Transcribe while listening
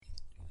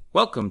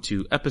Welcome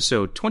to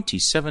episode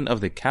 27 of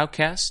the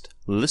Cowcast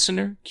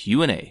Listener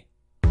Q&A.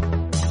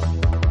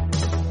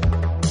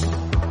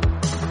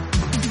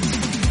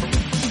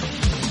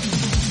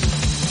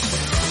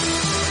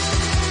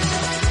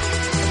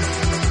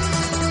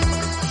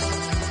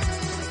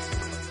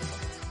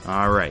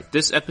 All right,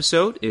 this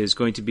episode is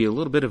going to be a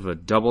little bit of a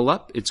double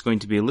up. It's going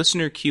to be a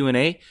listener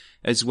Q&A,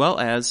 as well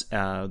as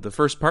the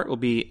first part will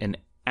be an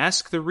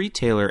Ask the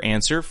Retailer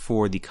answer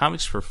for the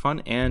Comics for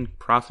Fun and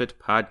Profit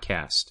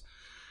podcast.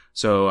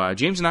 So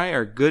James and I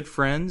are good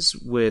friends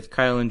with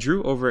Kyle and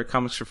Drew over at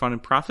Comics for Fun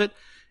and Profit,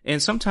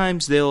 and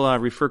sometimes they'll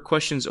refer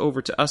questions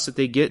over to us that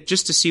they get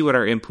just to see what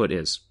our input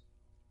is.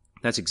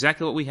 That's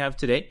exactly what we have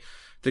today.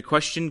 The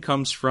question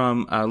comes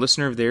from a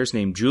listener of theirs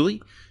named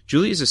Julie.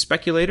 Julie is a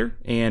speculator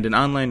and an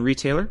online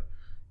retailer,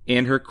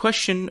 and her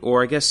question,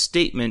 or I guess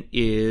statement,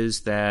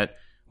 is that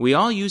we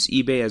all use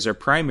eBay as our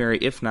primary,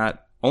 if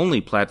not only,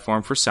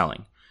 platform for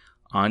selling.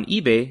 On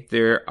eBay,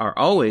 there are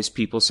always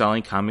people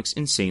selling comics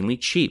insanely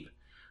cheap.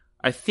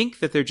 I think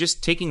that they're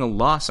just taking a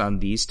loss on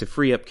these to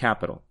free up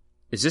capital.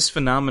 Is this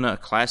phenomena a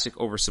classic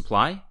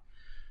oversupply?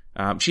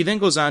 She then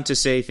goes on to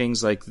say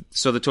things like,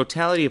 so the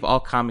totality of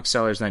all comic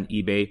sellers on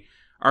eBay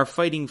are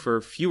fighting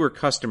for fewer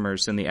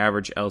customers than the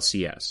average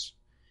LCS.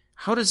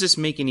 How does this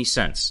make any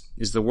sense?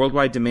 Is the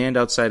worldwide demand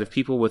outside of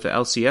people with a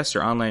LCS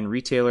or online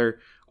retailer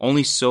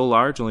only so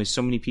large, only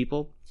so many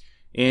people?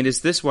 And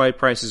is this why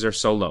prices are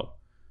so low?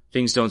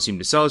 Things don't seem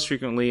to sell as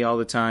frequently all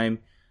the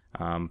time.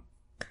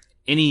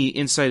 Any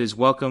insight is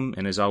welcome,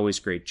 and as always,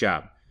 great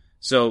job.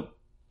 So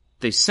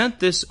they sent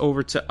this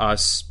over to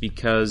us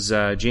because,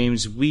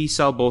 James, we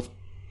sell both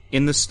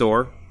in the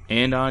store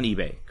and on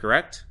eBay,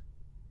 correct?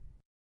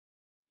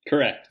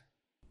 Correct.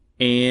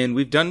 And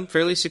we've done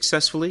fairly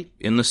successfully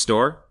in the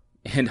store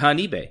and on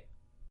eBay.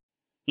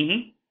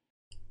 Mm-hmm.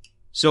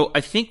 So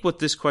I think what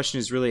this question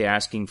is really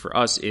asking for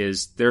us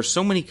is there are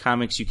so many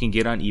comics you can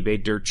get on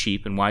eBay dirt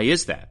cheap, and why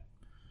is that?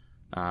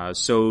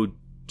 So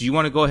do you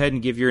want to go ahead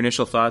and give your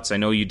initial thoughts? I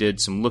know you did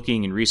some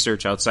looking and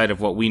research outside of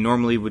what we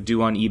normally would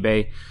do on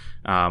eBay,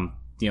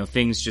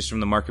 things just from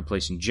the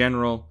marketplace in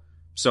general.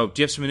 So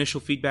do you have some initial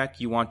feedback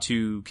you want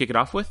to kick it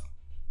off with?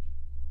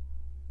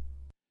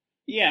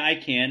 Yeah, I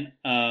can.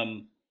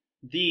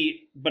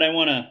 But I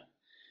want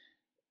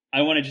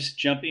to just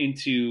jump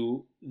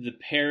into the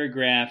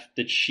paragraph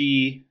that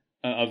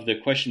of the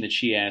question that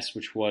she asked,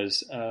 which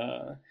was,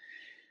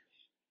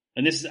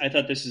 I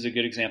thought this is a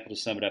good example to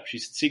sum it up. She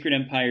said, Secret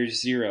Empire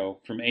 0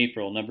 from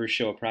April, numbers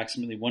show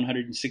approximately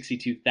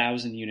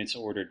 162,000 units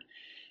ordered.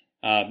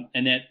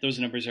 And that those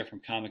numbers are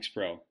from Comics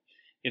Pro.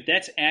 If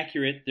that's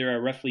accurate, there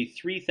are roughly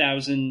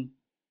 3,000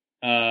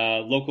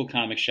 local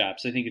comic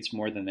shops. I think it's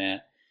more than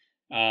that.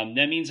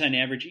 That means on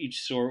average,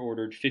 each store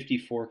ordered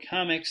 54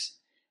 comics.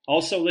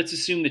 Also, let's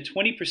assume that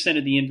 20%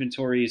 of the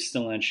inventory is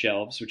still on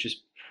shelves, which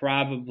is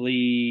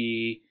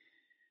probably,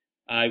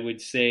 I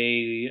would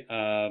say,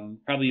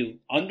 probably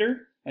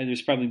under.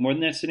 There's probably more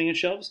than that sitting on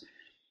shelves.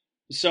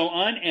 So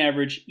on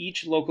average,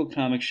 each local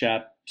comic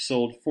shop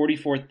sold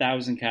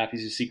 44,000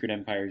 copies of Secret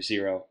Empire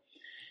 0.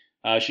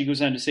 She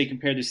goes on to say,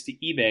 compare this to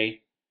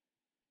eBay.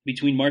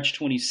 Between March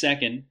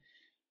 22nd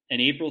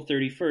and April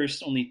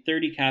 31st, only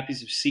 30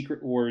 copies of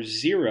Secret Wars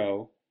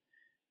 0,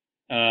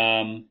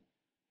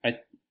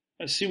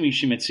 assuming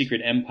she meant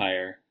Secret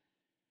Empire,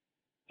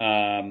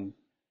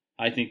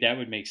 I think that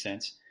would make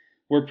sense,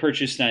 were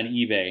purchased on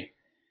eBay.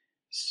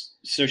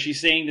 So she's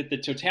saying that the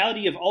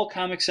totality of all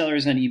comic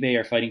sellers on eBay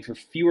are fighting for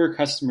fewer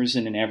customers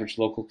than an average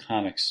local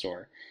comic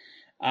store.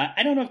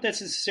 I don't know if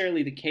that's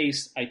necessarily the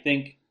case. I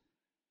think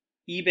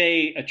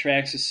eBay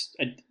attracts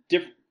a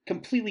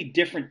completely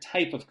different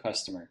type of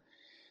customer.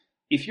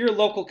 If you're a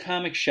local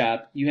comic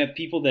shop, you have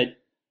people that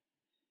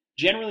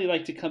generally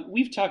like to come.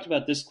 We've talked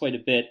about this quite a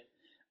bit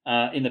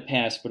in the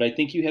past, but I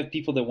think you have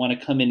people that want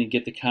to come in and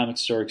get the comic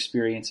store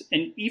experience.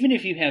 And even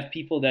if you have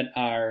people that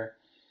are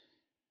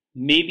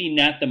maybe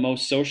not the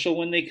most social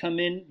when they come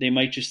in, they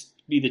might just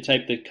be the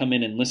type that come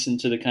in and listen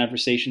to the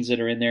conversations that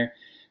are in there.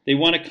 They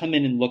want to come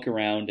in and look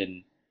around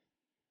and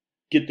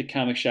get the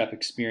comic shop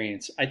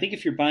experience. I think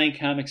if you're buying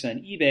comics on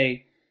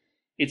eBay,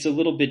 it's a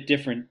little bit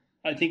different.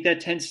 I think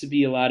that tends to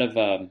be a lot of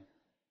the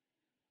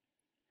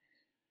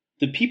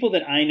people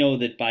that I know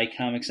that buy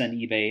comics on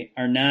eBay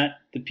are not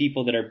the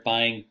people that are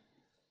buying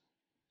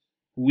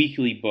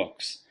weekly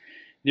books.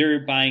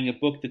 They're buying a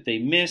book that they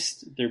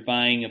missed. They're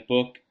buying a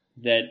book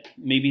that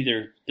maybe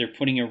they're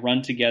putting a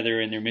run together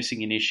and they're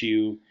missing an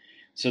issue,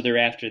 so they're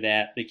after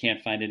that. They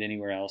can't find it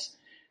anywhere else.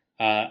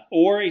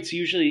 Or it's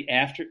usually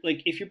after,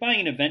 like if you're buying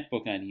an event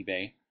book on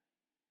eBay,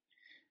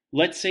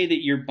 let's say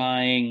that you're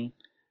buying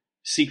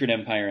Secret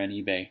Empire on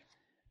eBay.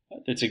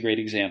 That's a great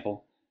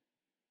example.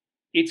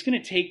 It's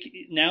going to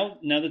take, now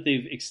that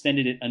they've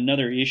extended it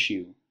another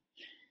issue,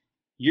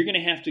 you're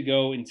going to have to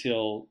go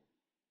until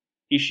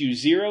issue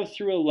 0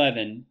 through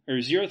 11,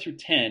 or 0 through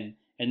 10,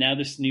 and now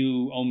this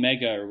new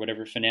Omega or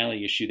whatever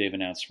finale issue they've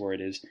announced for it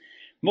is.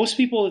 Most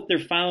people, if they're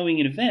following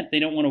an event, they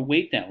don't want to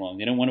wait that long.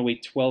 They don't want to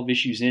wait 12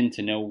 issues in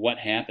to know what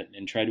happened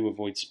and try to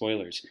avoid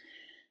spoilers.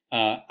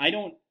 I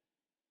don't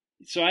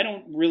so I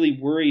don't really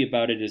worry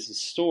about it as a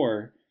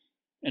store,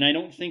 and I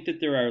don't think that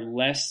there are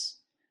less.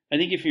 I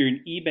think if you're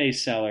an eBay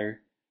seller,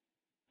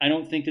 I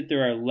don't think that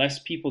there are less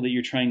people that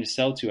you're trying to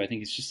sell to. I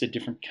think it's just a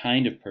different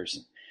kind of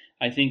person.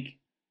 I think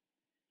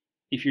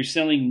if you're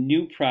selling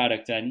new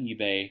product on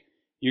eBay,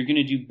 you're going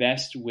to do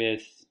best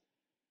with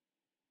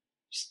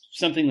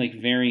something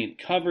like variant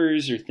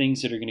covers or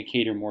things that are going to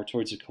cater more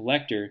towards a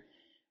collector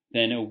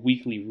than a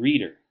weekly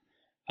reader.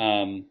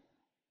 Um,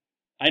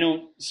 I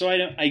don't. So I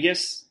don't. I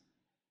guess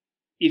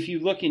if you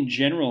look in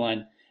general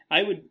on,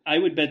 I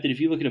would bet that if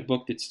you look at a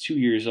book that's 2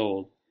 years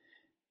old,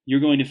 you're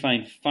going to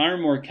find far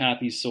more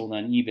copies sold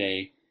on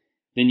eBay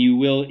than you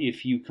will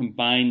if you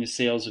combine the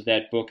sales of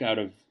that book out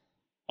of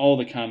all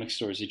the comic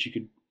stores that you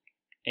could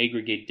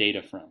aggregate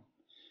data from.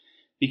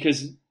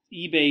 Because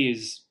eBay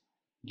is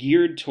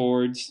geared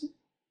towards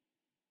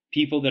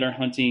people that are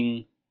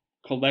hunting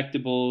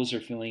collectibles or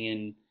filling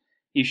in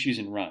issues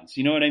and runs.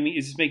 You know what I mean?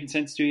 Is this making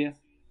sense to you?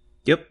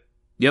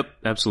 Yep,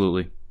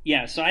 absolutely.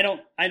 Yeah, so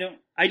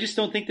I just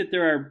don't think that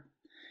there are,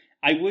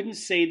 I wouldn't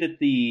say that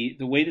the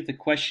way that the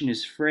question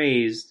is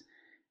phrased,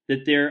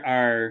 that there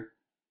are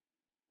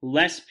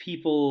less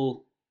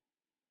people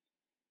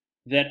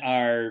that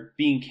are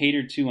being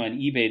catered to on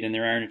eBay than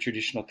there are in a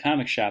traditional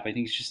comic shop. I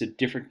think it's just a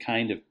different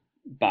kind of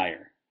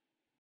buyer.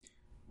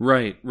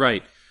 Right.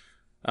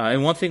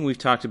 And one thing we've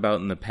talked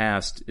about in the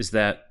past is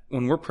that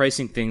when we're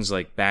pricing things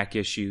like back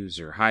issues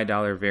or high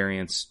dollar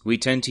variants, we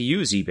tend to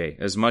use eBay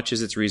as much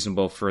as it's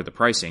reasonable for the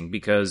pricing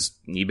because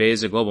eBay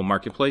is a global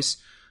marketplace,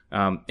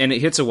 and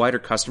it hits a wider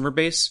customer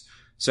base.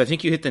 So I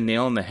think you hit the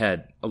nail on the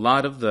head. A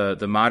lot of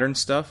the modern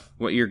stuff,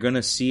 what you're going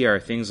to see are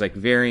things like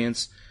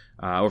variants,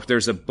 or if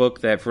there's a book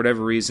that for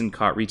whatever reason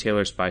caught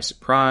retailers by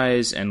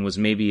surprise and was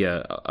maybe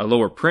a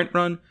lower print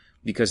run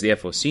because the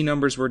FOC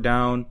numbers were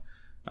down.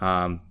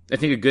 I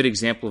think a good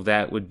example of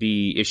that would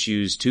be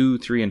issues 2,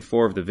 3, and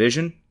 4 of the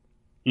Vision.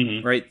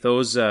 Mm-hmm. Right?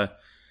 Those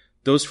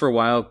for a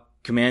while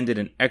commanded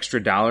an extra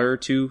 $1 or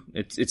 $2.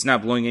 It's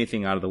not blowing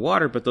anything out of the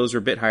water, but those were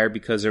a bit higher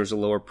because there was a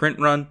lower print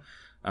run,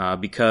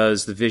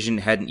 because the Vision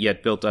hadn't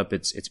yet built up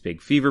its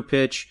big fever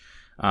pitch.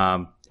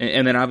 And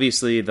then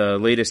obviously the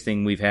latest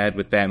thing we've had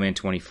with Batman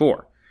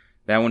 24.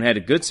 That one had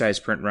a good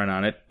sized print run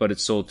on it, but it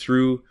sold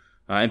through,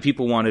 and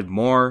people wanted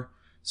more.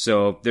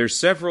 So there's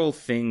several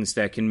things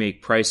that can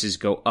make prices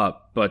go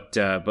up, but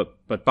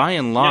by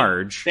and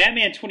large, now,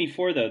 Batman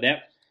 24 though, that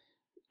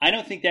I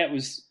don't think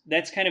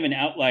that's kind of an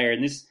outlier,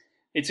 and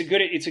it's a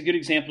good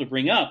example to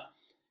bring up.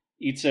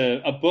 It's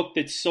a book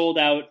that sold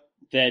out,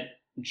 that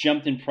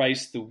jumped in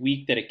price the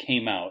week that it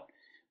came out,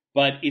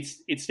 but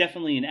it's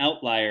definitely an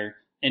outlier,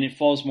 and it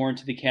falls more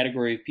into the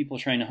category of people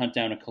trying to hunt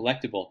down a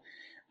collectible.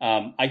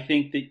 I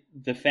think that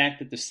the fact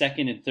that the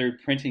second and third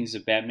printings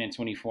of Batman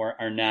 24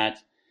 are not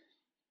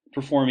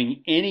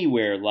performing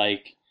anywhere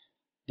like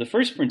the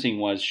first printing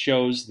was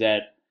shows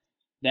that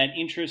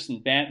interest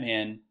in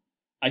Batman.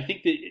 I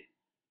think that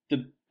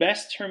the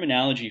best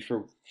terminology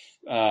for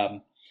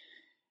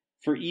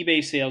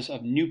eBay sales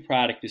of new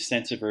product is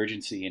sense of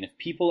urgency, and if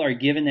people are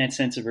given that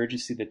sense of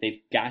urgency that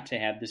they've got to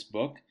have this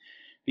book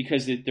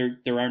because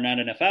there are not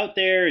enough out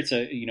there, it's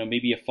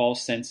maybe a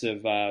false sense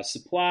of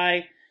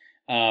supply.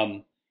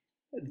 They're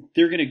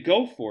going to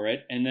go for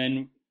it, and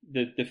then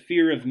the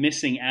fear of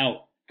missing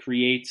out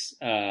creates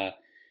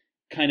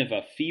kind of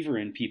a fever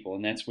in people,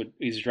 and that's what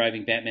is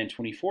driving Batman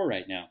 24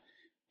 right now.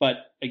 But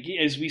again,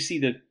 as we see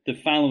the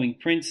following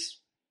prints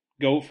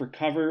go for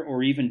cover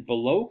or even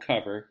below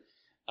cover,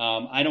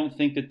 I don't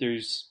think that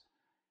there's.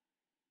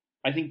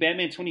 I think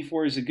Batman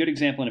 24 is a good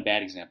example and a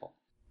bad example.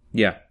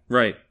 Yeah,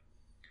 right.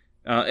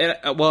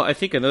 Well, I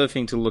think another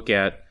thing to look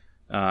at,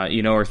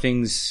 are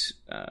things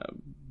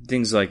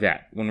like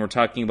that. When we're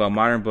talking about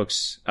modern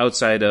books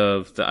outside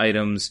of the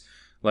items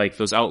like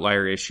those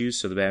outlier issues,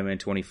 so the Batman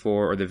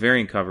 24 or the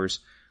variant covers,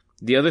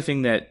 the other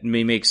thing that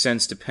may make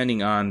sense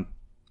depending on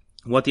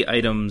what the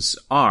items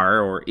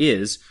are or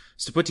is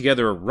to put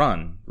together a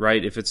run,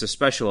 right? If it's a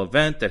special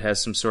event that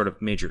has some sort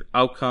of major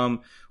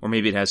outcome, or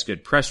maybe it has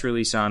good press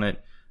release on it,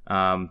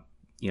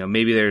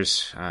 maybe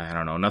there's, I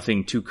don't know,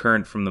 nothing too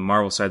current from the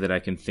Marvel side that I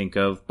can think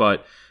of,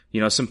 but,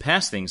 some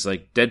past things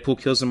like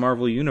Deadpool kills the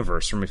Marvel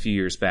Universe from a few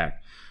years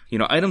back.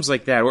 Items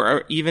like that,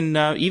 or even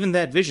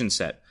that Vision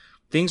set.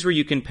 Things where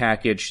you can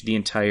package the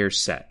entire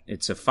set.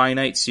 It's a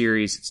finite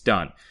series, it's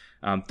done.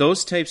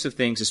 Those types of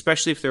things,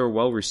 especially if they were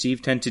well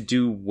received, tend to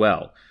do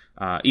well,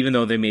 even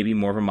though they may be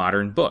more of a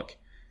modern book.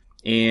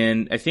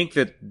 And I think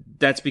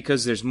that's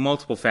because there's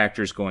multiple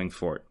factors going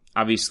for it.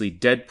 Obviously,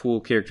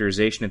 Deadpool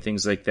characterization and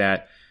things like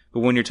that.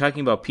 But when you're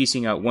talking about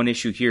piecing out one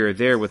issue here or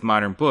there with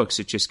modern books,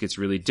 it just gets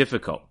really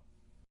difficult.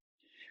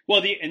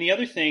 Well, the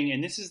other thing,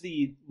 and this is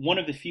one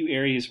of the few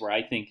areas where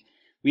I think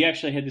we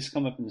actually had this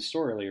come up in the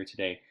store earlier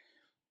today,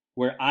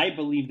 where I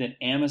believe that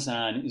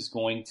Amazon is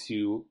going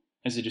to,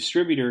 as a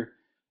distributor,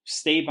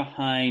 stay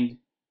behind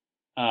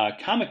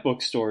comic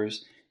book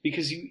stores,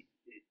 because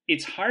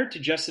it's hard to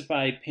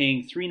justify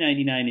paying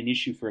 $3.99 an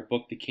issue for a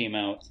book that came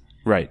out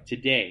right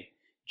today.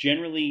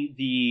 Generally,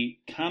 the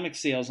comic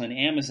sales on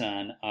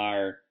Amazon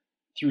are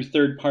through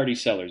third-party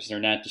sellers. They're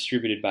not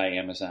distributed by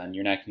Amazon.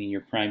 You're not getting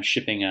your Prime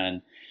shipping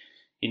on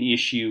an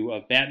issue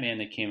of Batman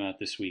that came out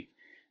this week.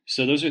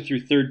 So those are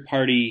through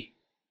third-party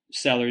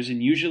sellers,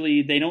 and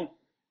usually they don't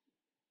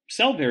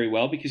sell very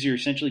well because you're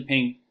essentially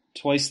paying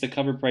twice the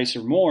cover price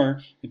or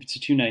more if it's a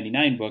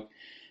 $2.99 book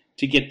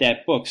to get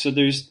that book. So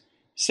there's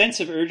sense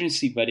of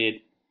urgency, but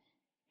it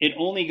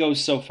only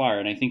goes so far.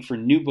 And I think for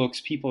new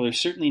books, people are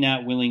certainly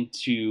not willing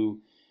to,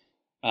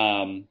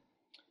 I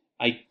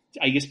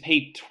guess,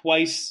 pay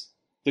twice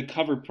the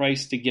cover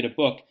price to get a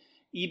book.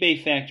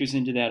 eBay factors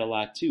into that a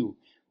lot too.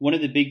 One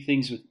of the big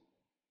things with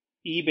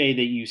eBay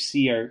that you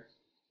see are,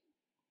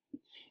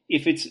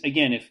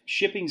 if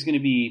shipping's going to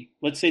be,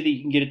 let's say that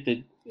you can get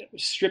it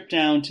stripped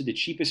down to the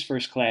cheapest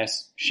first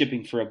class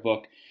shipping for a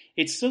book,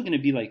 it's still going to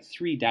be like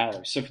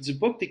 $3. So if it's a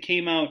book that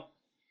came out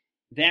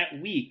that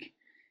week,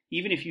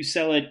 even if you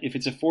sell it, if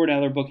it's a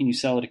 $4 book and you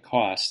sell it at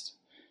cost,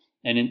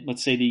 and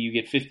let's say that you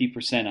get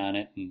 50% on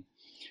it, and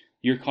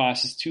your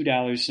cost is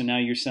 $2, so now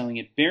you're selling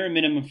it bare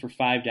minimum for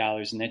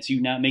 $5, and that's you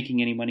not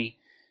making any money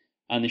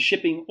on the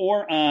shipping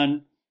or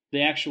on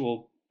the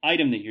actual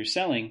item that you're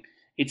selling.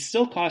 It's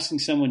still costing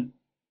someone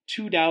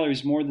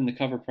 $2 more than the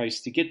cover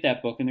price to get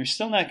that book, and they're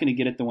still not going to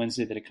get it the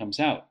Wednesday that it comes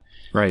out.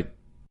 Right.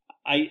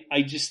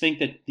 I just think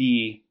that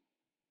the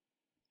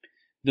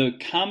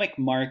comic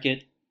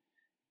market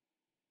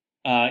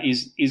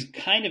is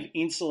kind of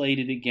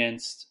insulated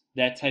against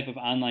that type of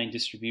online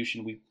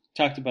distribution. We've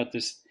talked about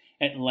this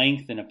at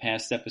length in a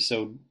past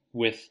episode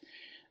with,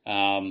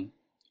 I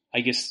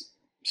guess,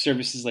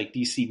 services like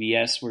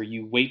DCBS, where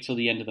you wait till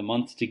the end of the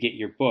month to get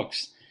your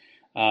books.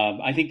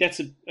 I think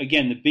that's,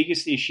 again, the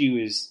biggest issue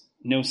is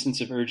no sense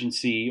of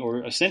urgency,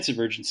 or a sense of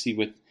urgency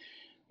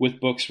with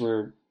books,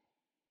 where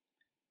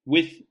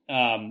with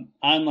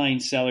online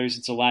sellers,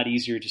 it's a lot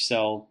easier to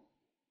sell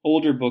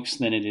older books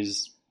than it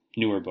is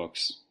newer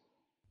books.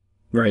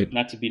 Right.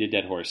 Not to beat a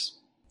dead horse.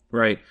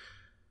 Right.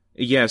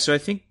 Yeah, so I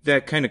think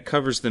that kind of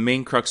covers the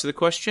main crux of the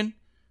question.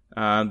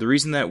 The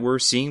reason that we're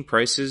seeing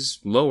prices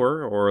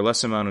lower or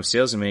less amount of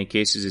sales in many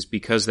cases is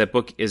because that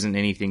book isn't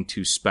anything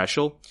too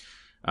special,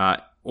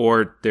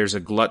 or there's a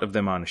glut of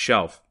them on a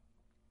shelf.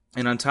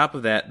 And on top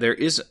of that, there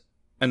is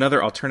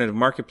another alternative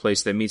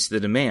marketplace that meets the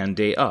demand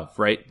day of,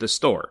 right? The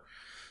store.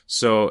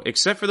 So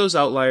except for those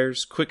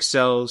outliers, quick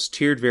sells,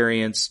 tiered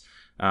variants,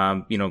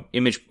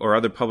 Image or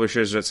other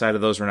publishers outside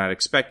of those we're not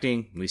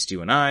expecting, at least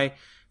you and I,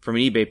 from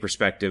an eBay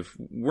perspective,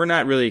 we're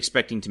not really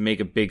expecting to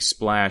make a big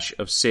splash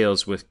of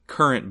sales with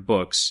current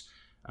books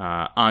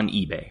on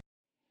eBay.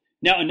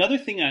 Now, another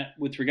thing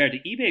with regard to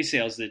eBay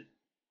sales that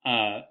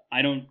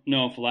I don't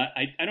know if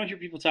I don't hear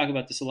people talk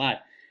about this a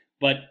lot,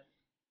 but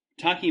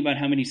talking about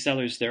how many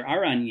sellers there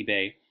are on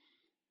eBay,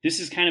 this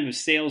is kind of a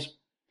sales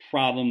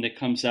problem that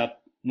comes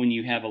up when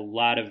you have a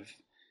lot of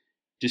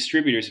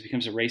distributors. It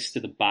becomes a race to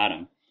the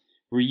bottom,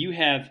 where you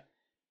have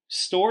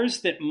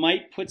stores that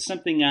might put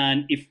something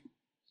on.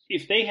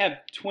 If they have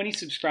 20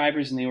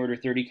 subscribers and they order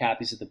 30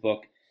 copies of the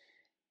book,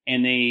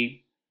 and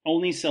they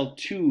only sell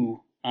 2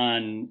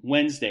 on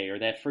Wednesday or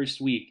that first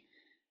week,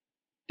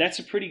 that's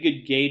a pretty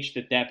good gauge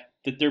that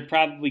they're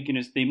probably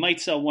going to, they might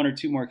sell 1 or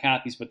 2 more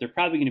copies, but they're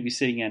probably going to be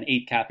sitting on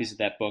 8 copies of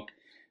that book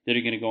that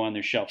are going to go on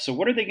their shelf. So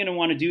what are they going to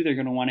want to do? They're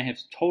going to want to have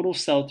total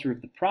sell-through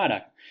of the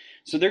product.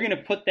 So they're going to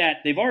put that,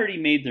 they've already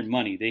made their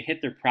money. They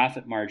hit their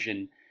profit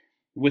margin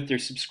with their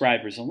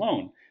subscribers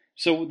alone.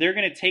 So they're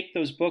going to take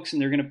those books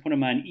and they're going to put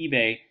them on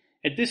eBay.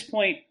 At this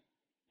point,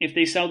 if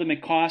they sell them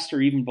at cost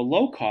or even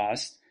below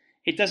cost,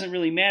 it doesn't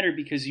really matter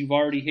because you've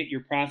already hit your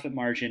profit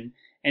margin,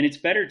 and it's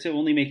better to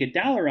only make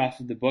 $1 off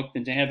of the book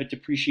than to have it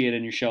depreciate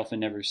on your shelf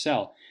and never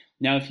sell.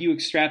 Now, if you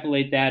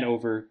extrapolate that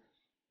over,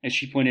 as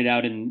she pointed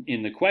out in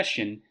the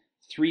question,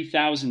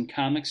 3,000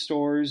 comic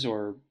stores,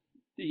 or,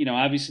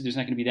 obviously there's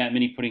not going to be that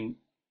many putting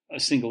a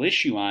single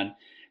issue on,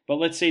 but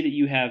let's say that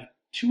you have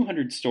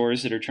 200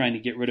 stores that are trying to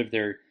get rid of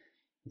their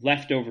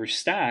leftover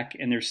stock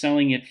and they're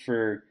selling it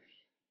for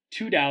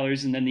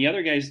 $2, and then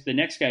the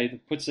next guy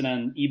that puts it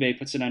on eBay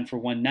puts it on for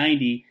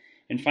 $1.90,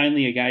 and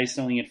finally a guy is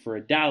selling it for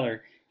 $1.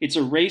 It's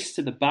a race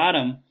to the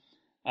bottom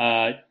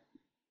to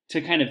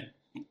kind of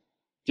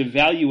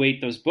devaluate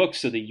those books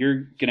so that you're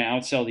going to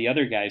outsell the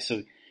other guy.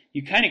 So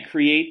you kind of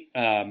create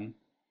a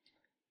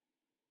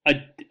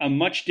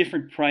much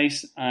different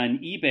price on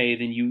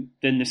eBay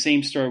than the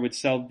same store would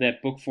sell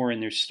that book for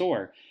in their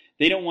store.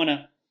 They don't want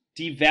to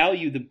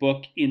devalue the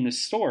book in the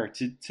store.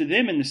 To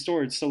them in the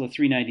store, it's still a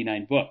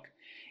 $3.99 book.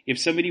 If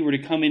somebody were to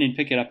come in and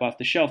pick it up off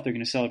the shelf, they're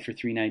going to sell it for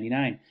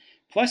 $3.99.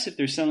 Plus, if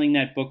they're selling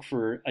that book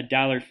for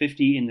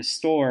 $1.50 in the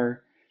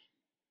store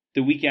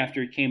the week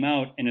after it came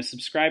out, and a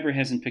subscriber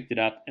hasn't picked it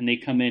up, and they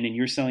come in and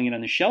you're selling it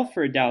on the shelf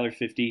for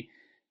 $1.50,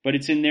 but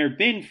it's in their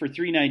bin for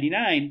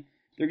 $3.99,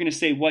 they're going to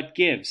say, what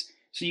gives?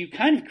 So you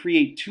kind of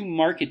create 2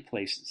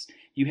 marketplaces.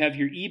 You have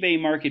your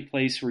eBay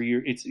marketplace where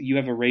you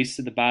have a race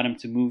to the bottom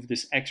to move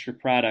this extra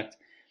product,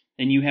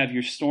 and you have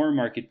your store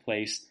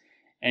marketplace,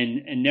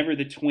 and never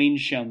the twain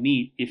shall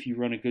meet if you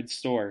run a good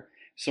store.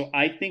 So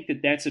I think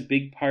that that's a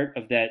big part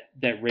of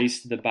that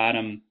race to the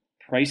bottom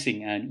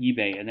pricing on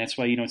eBay, and that's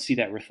why you don't see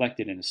that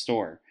reflected in a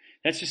store.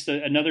 That's just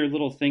another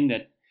little thing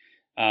that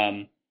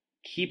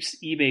keeps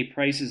eBay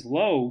prices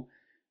low.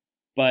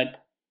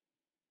 But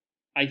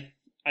I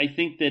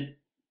think that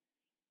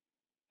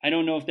I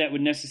don't know if that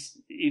would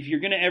if you're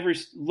going to ever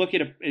look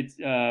at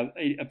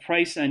a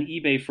price on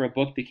eBay for a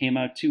book that came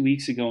out 2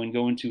 weeks ago and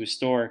go into a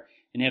store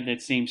and have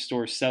that same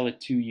store sell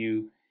it to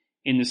you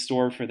in the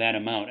store for that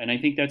amount. And I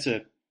think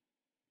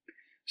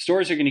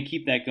stores are going to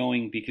keep that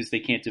going because they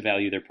can't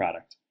devalue their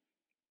product.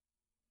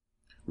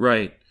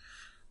 Right.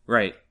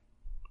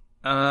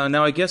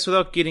 Now, I guess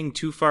without getting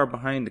too far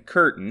behind the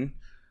curtain,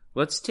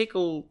 let's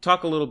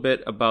talk a little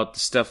bit about the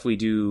stuff we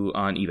do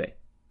on eBay.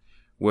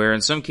 Where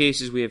in some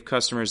cases we have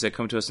customers that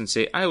come to us and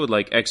say, I would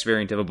like X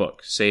variant of a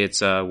book. Say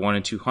it's 1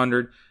 in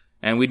 200,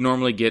 and we'd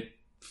normally get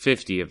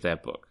 50 of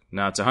that book.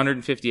 Now it's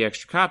 150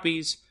 extra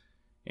copies,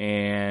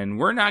 and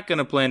we're not going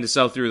to plan to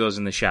sell through those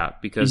in the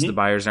shop because the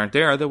buyers aren't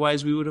there.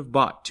 Otherwise, we would have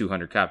bought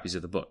 200 copies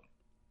of the book.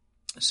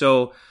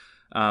 So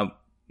now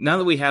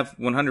that we have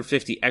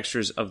 150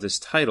 extras of this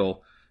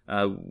title,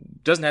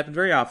 doesn't happen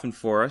very often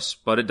for us,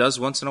 but it does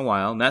once in a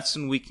while, and that's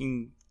when we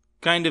can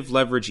kind of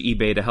leverage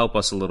eBay to help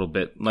us a little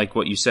bit, like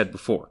what you said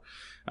before.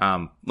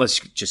 Let's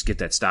just get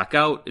that stock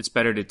out. It's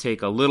better to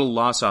take a little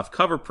loss off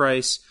cover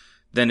price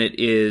than it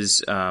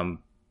is, to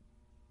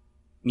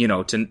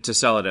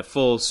sell it at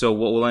full. So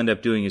what we'll end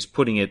up doing is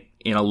putting it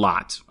in a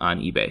lot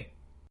on eBay.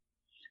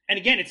 And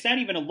again, it's not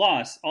even a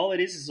loss. All it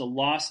is a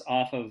loss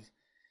off of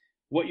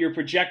what your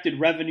projected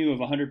revenue of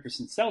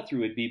 100%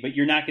 sell-through would be, but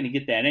you're not going to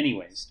get that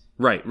anyways.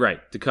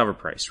 Right. The cover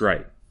price,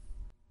 right.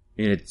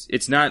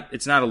 It's not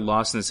a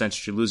loss in the sense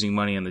that you're losing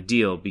money on the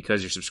deal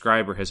because your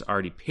subscriber has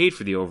already paid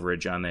for the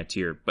overage on that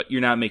tier, but you're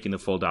not making the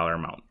full dollar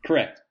amount.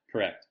 Correct.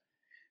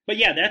 But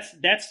yeah, that's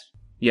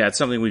it's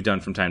something we've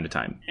done from time to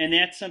time, and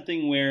that's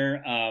something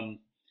where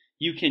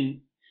you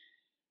can.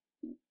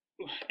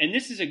 And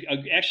this is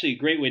actually a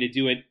great way to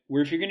do it.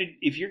 Where if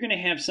you're gonna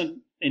have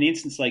an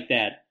instance like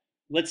that,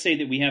 let's say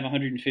that we have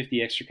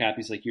 150 extra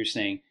copies, like you're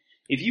saying.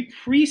 If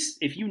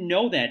you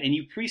know that and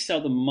you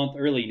pre-sell them a month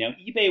early, now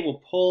eBay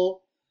will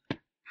pull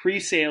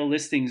pre-sale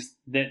listings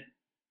that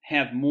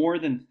have more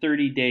than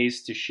 30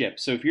 days to ship.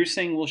 So if you're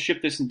saying we'll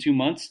ship this in 2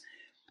 months,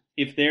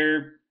 if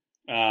their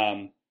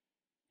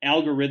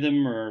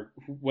algorithm or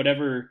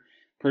whatever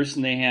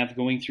person they have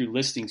going through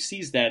listings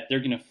sees that, they're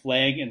going to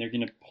flag and they're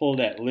going to pull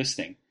that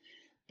listing.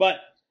 But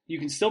you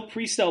can still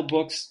pre-sell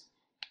books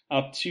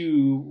up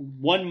to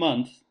 1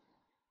 month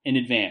in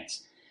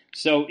advance.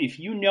 So if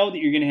you know that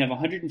you're going to have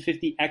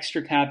 150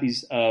 extra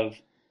copies of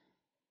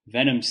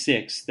Venom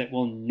 6 that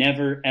will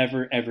never,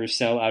 ever, ever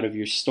sell out of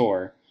your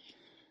store,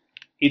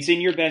 it's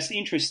in your best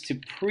interest to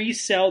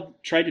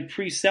try to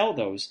pre-sell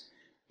those.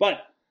 But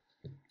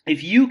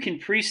if you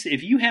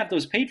have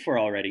those paid for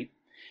already,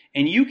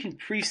 and you can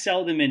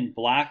pre-sell them in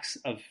blocks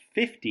of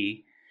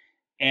 50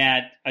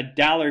 at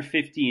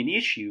 $1.50 an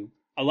issue,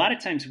 a lot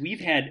of times we've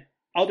had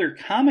other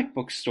comic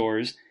book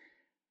stores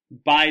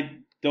buy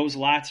those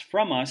lots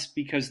from us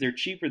because they're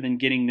cheaper than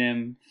getting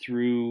them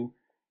through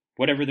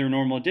whatever their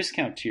normal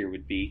discount tier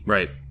would be.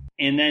 Right.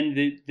 And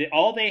then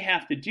all they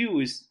have to do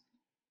is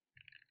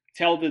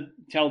tell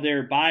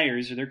their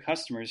buyers or their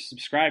customers,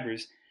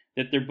 subscribers,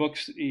 that their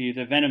books,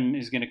 the Venom,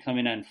 is going to come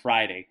in on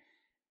Friday.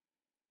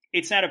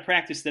 It's not a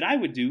practice that I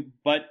would do,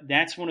 but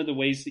that's one of the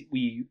ways that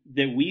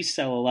we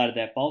sell a lot of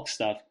that bulk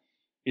stuff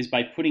is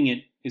by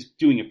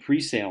doing a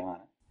pre-sale on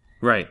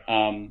it. Right.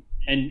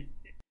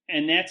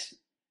 And that's,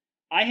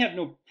 I have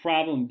no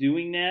problem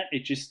doing that.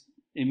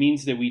 It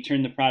means that we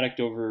turn the product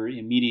over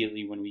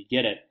immediately when we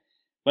get it.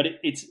 But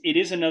it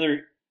is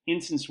another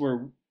instance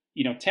where,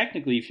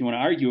 technically, if you want to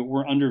argue it,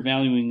 we're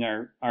undervaluing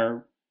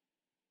or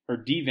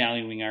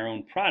devaluing our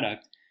own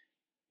product.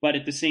 But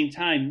at the same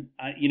time,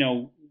 I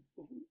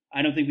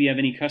don't think we have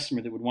any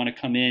customer that would want to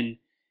come in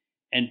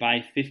and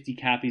buy 50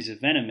 copies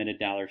of Venom at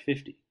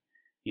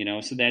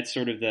 $1.50. So that's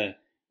sort of the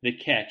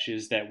catch,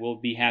 is that we'll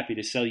be happy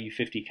to sell you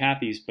 50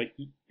 copies,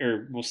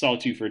 or we'll sell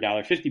it to you for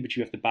 $1.50, but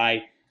you have to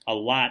buy a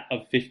lot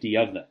of 50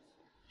 of them.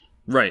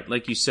 Right,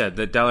 like you said,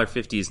 that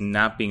 $1.50 is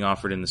not being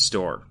offered in the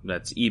store.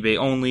 That's eBay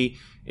only,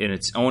 in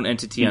its own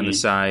entity on the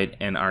side,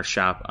 and our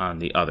shop on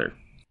the other.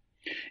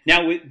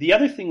 Now, the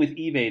other thing with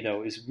eBay,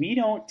 though, is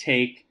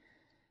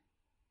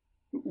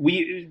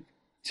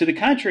to the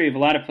contrary of a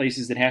lot of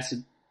places that has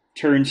to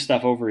turn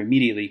stuff over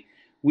immediately,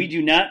 we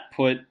do not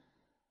put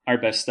our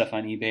best stuff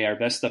on eBay. Our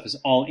best stuff is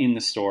all in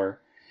the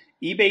store.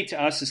 eBay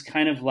to us is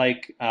kind of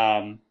like,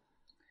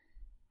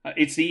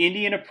 it's the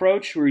Indian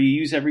approach where you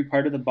use every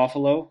part of the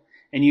buffalo,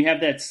 and you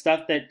have that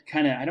stuff that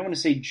kind of, I don't want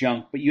to say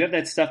junk, but you have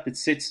that stuff that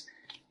sits,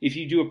 if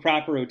you do a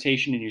proper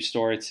rotation in your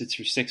store, it sits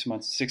for 6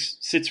 months,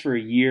 sits for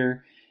a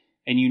year,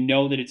 and you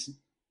know that it's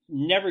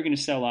never going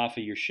to sell off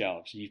of your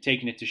shelves. You've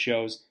taken it to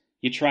shows,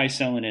 you try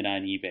selling it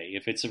on eBay.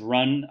 If it's a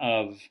run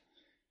of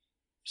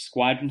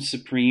Squadron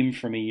Supreme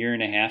from a year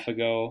and a half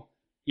ago,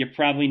 you're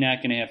probably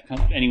not going to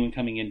have anyone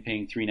coming in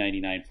paying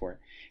 $3.99 for it.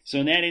 So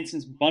in that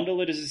instance,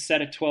 bundle it as a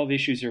set of 12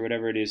 issues or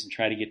whatever it is and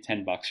try to get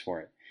 $10 for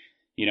it.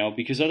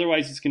 because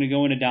otherwise it's going to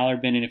go in a dollar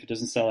bin, and if it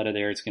doesn't sell out of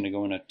there, it's going to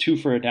go in a 2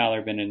 for a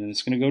dollar bin, and then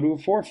it's going to go to a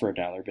 4 for a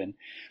dollar bin.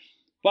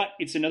 But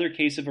it's another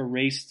case of a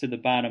race to the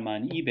bottom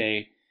on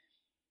eBay.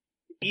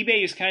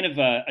 eBay is kind of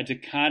a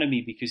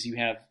dichotomy because you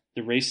have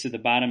the race to the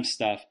bottom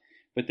stuff,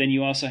 but then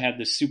you also have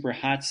the super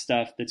hot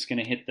stuff that's going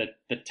to hit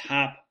the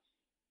top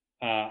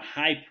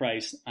high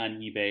price on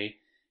eBay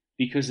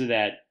because of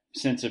that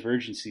sense of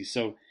urgency.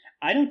 So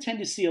I don't tend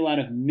to see a lot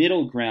of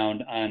middle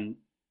ground on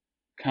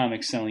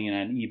comics selling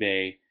on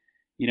eBay.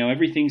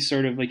 Everything's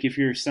sort of like if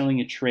you're selling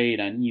a trade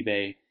on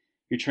eBay,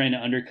 you're trying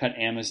to undercut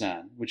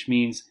Amazon, which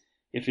means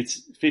if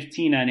it's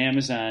 15 on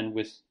Amazon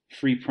with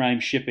free Prime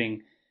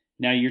shipping,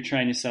 now you're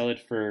trying to sell it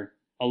for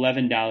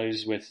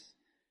 $11 with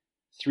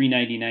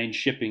 $3.99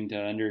 shipping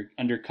to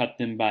undercut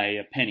them by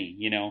a penny,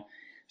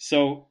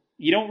 So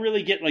you don't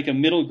really get like a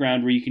middle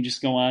ground where you can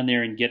just go on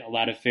there and get a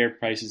lot of fair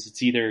prices.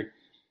 It's either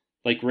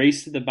like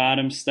race to the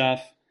bottom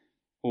stuff,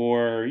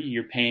 or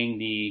you're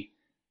paying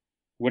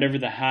whatever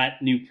the hot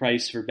new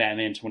price for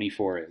Batman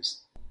 24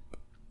 is.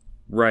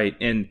 Right,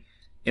 and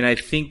I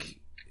think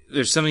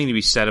there's something to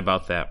be said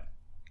about that.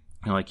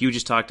 Like you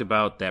just talked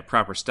about that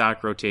proper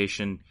stock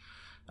rotation.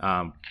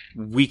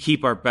 We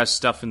keep our best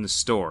stuff in the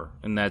store,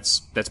 and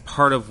that's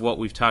part of what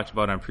we've talked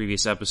about on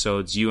previous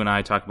episodes. You and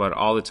I talk about it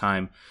all the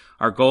time.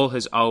 Our goal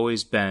has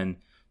always been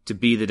to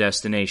be the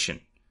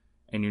destination,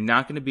 and you're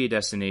not going to be a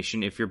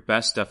destination if your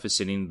best stuff is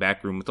sitting in the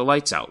back room with the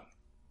lights out.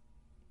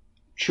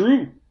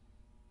 True.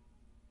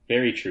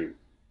 Very true.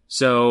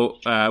 So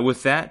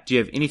with that, do you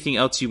have anything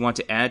else you want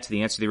to add to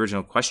the answer to the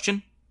original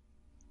question?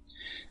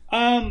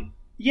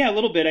 Yeah, a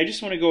little bit. I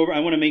just want to go over. I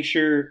want to make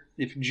sure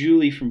if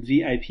Julie from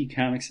VIP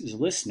Comics is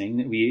listening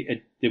that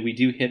we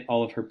do hit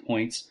all of her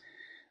points.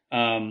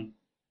 Now,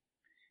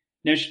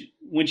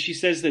 when she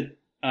says that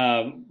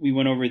we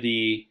went over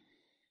the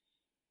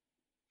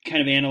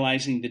kind of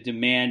analyzing the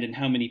demand and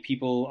how many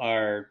people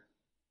are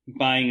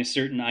buying a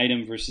certain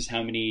item versus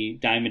how many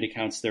diamond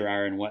accounts there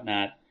are and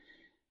whatnot.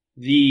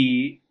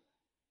 The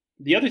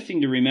other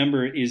thing to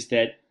remember is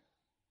that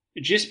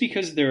just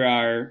because there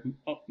are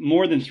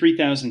more than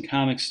 3,000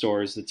 comic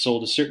stores that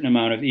sold a certain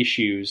amount of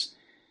issues,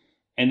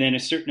 and then a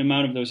certain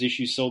amount of those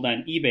issues sold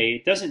on eBay,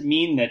 it doesn't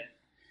mean that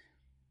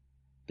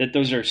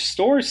those are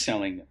stores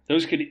selling them.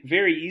 Those could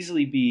very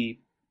easily be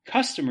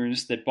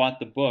customers that bought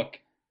the book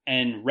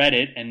and read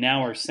it and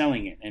now are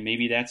selling it. And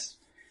maybe that's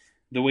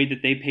the way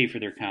that they pay for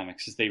their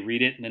comics, is they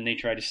read it and then they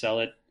try to sell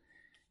it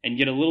and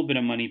get a little bit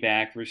of money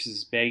back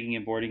versus bagging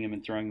and boarding them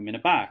and throwing them in a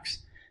box.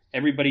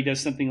 Everybody does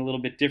something a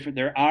little bit different.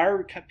 There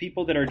are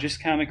people that are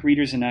just comic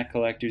readers and not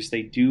collectors.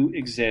 They do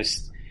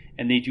exist,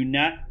 and they do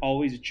not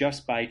always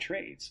just buy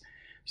trades.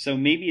 So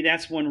maybe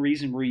that's one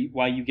reason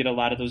why you get a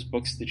lot of those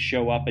books that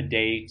show up a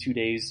day, 2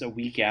 days, a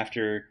week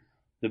after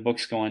the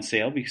books go on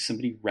sale, because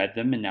somebody read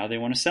them and now they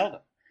want to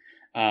sell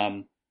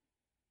them.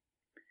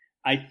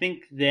 I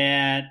think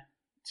that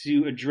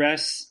to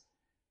address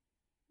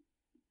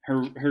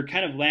her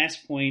kind of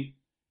last point,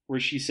 where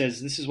she says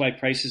this is why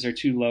prices are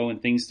too low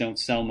and things don't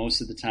sell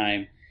most of the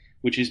time,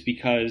 which is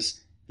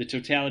because the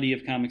totality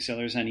of comic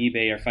sellers on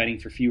eBay are fighting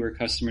for fewer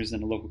customers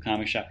than a local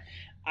comic shop.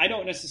 I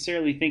don't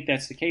necessarily think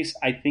that's the case.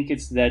 I think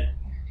it's that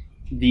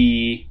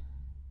the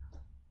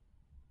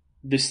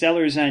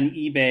sellers on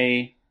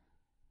eBay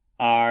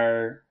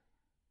are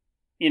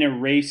in a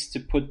race to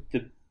put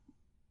the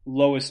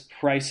lowest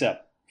price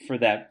up for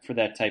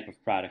that type of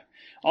product.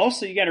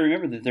 Also, you got to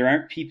remember that there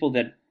aren't people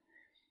that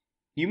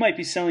you might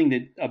be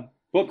selling a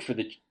book for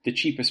the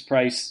cheapest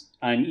price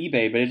on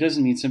eBay, but it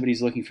doesn't mean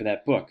somebody's looking for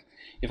that book.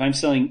 If I'm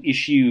selling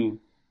issue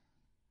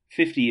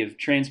 50 of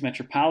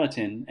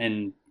Transmetropolitan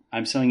and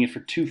I'm selling it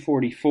for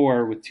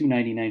 $244 with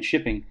 $2.99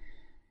 shipping,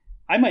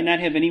 I might not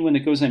have anyone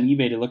that goes on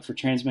eBay to look for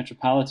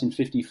Transmetropolitan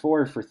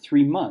 54 for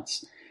 3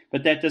 months.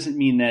 But that doesn't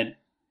mean that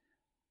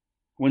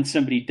when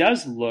somebody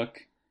does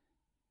look,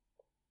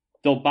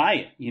 they'll buy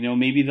it.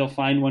 Maybe they'll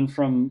find one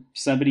from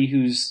somebody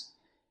who's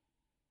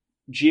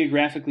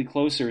geographically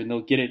closer and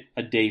they'll get it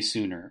a day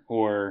sooner,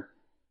 or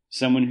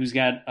someone who's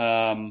got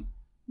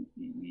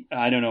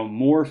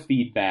more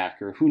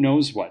feedback, or who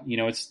knows what.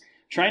 It's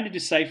trying to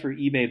decipher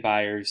eBay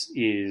buyers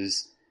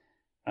is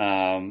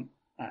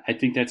I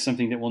think that's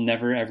something that will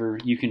never ever,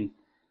 you can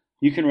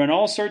run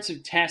all sorts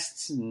of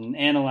tests and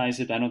analyze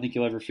it. I don't think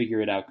you'll ever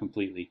figure it out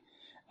completely.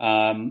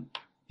 The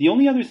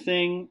only other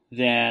thing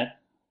that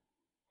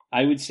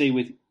I would say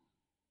with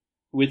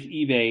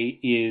eBay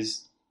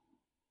is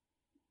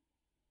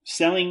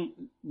selling,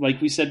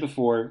 like we said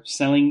before,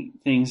 selling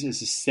things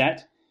as a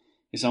set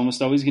is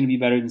almost always going to be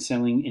better than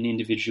selling an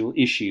individual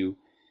issue,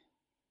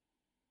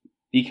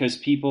 because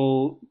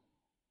people,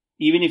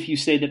 even if you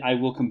say that I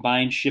will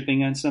combine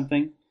shipping on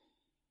something,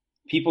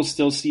 people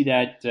still see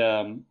that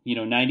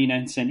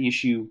 99-cent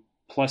issue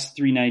plus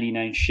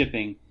 $3.99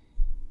 shipping,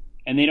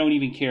 and they don't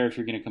even care if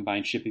you're going to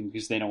combine shipping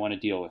because they don't want to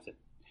deal with it.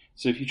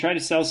 So if you try to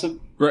sell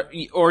some,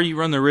 right, or you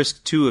run the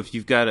risk too, if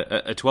you've got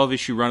a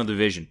 12-issue run of the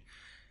Vision,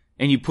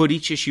 and you put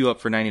each issue up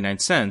for 99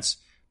 cents,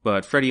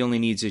 but Freddie only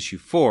needs issue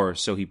 4,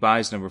 so he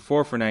buys number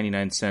 4 for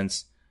 99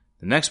 cents.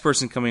 The next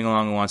person coming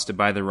along who wants to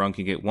buy the run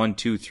can get 1,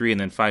 2, 3, and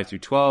then 5 through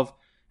 12. And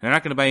they're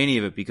not going to buy any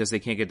of it because they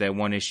can't get that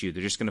one issue.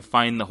 They're just going to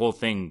find the whole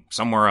thing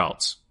somewhere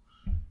else.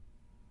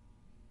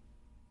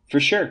 For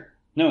sure.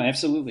 No,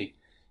 absolutely.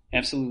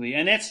 Absolutely.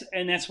 And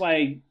that's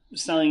why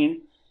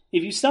selling,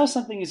 if you sell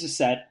something as a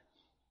set,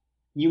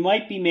 you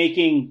might be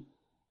making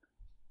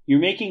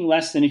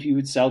less than if you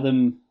would sell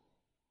them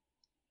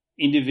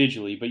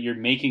individually, but you're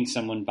making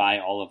someone buy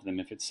all of them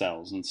if it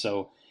sells. And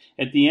so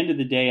at the end of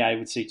the day, I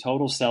would say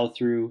total sell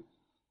through,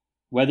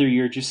 whether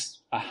you're just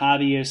a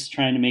hobbyist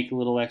trying to make a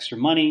little extra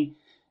money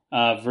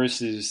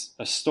versus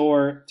a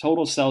store,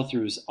 total sell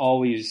through is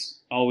always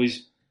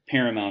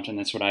paramount. And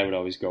that's what I would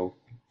always go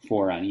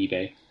for on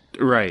eBay.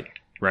 Right.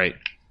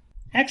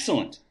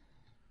 Excellent.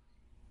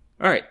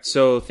 All right.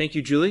 So thank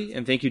you, Julie,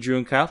 and thank you, Drew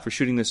and Kyle, for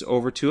shooting this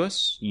over to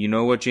us. You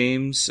know what,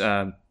 James?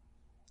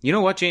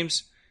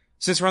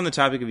 Since we're on the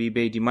topic of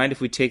eBay, do you mind if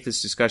we take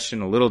this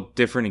discussion a little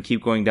different and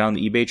keep going down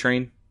the eBay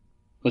train?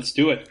 Let's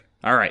do it.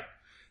 All right.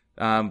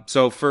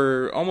 So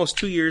for almost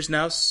 2 years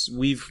now,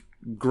 we've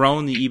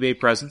grown the eBay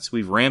presence.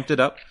 We've ramped it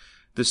up.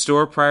 The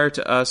store prior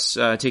to us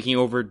taking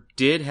over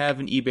did have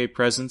an eBay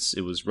presence.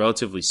 It was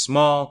relatively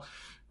small.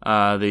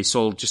 They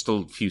sold just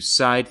a few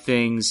side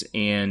things,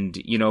 and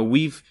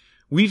we've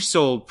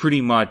sold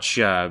pretty much.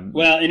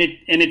 Well, and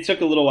it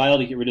took a little while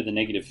to get rid of the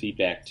negative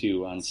feedback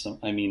too. On some,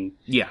 there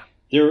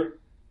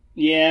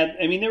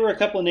were a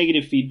couple of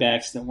negative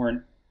feedbacks that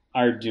weren't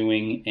our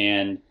doing,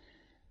 and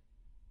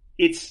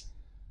it's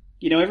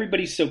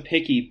everybody's so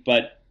picky,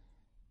 but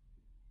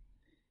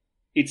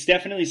it's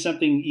definitely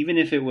something. Even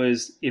if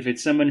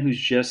it's someone who's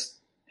just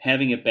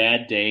having a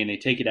bad day and they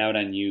take it out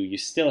on you, you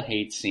still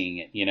hate seeing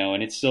it,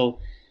 and it's still.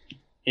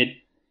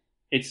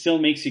 It still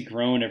makes you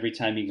groan every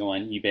time you go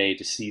on eBay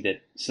to see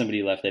that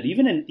somebody left that.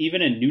 Even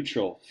a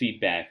neutral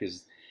feedback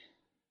is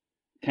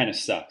kind of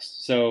sucks.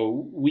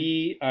 So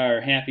we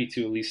are happy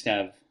to at least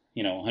have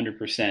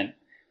 100%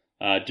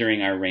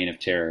 during our reign of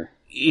terror.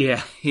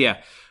 Yeah.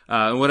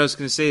 What I was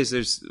going to say is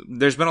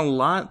there's been a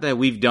lot that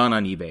we've done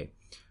on eBay.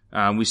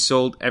 We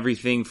sold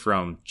everything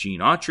from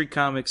Gene Autry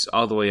comics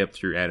all the way up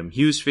through Adam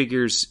Hughes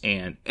figures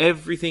and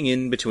everything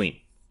in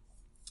between.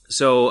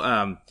 So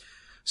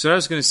what I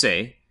was going to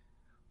say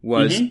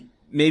was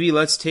maybe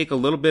let's take a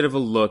little bit of a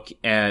look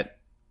at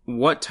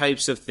what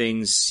types of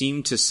things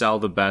seem to sell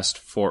the best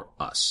for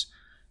us.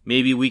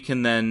 Maybe we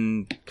can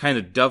then kind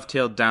of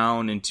dovetail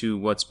down into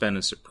what's been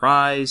a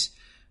surprise,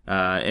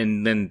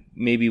 and then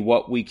maybe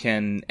what we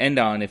can end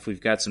on if we've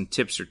got some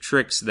tips or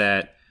tricks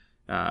that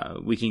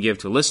we can give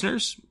to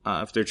listeners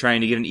if they're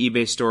trying to get an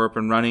eBay store up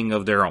and running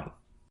of their own.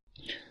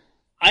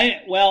 I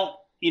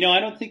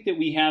don't think that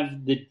we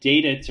have the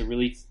data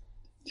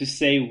to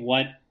say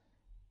what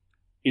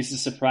is a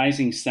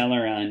surprising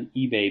seller on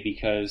eBay,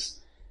 because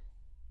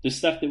the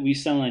stuff that we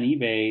sell on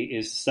eBay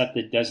is stuff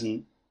that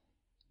doesn't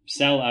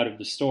sell out of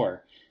the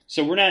store.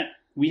 So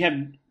we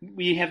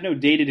have no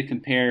data to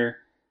compare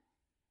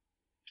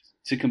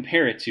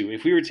it to.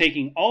 If we were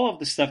taking all of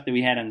the stuff that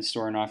we had on the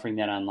store and offering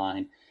that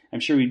online, I'm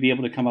sure we'd be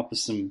able to come up with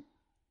some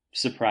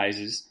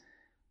surprises.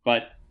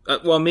 But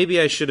well,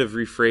 maybe I should have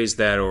rephrased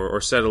that or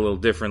said a little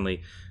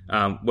differently.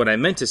 What I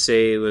meant to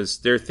say was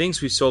there are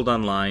things we sold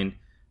online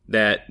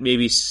that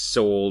maybe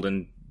sold,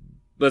 and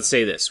let's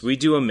say this, we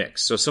do a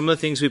mix. So some of the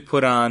things we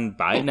put on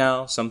buy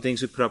now, some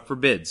things we put up for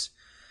bids.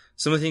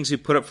 Some of the things we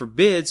put up for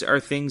bids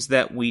are things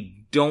that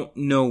we don't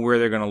know where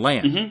they're going to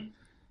land.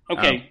 Mm-hmm.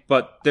 Okay.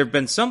 But there have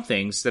been some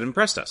things that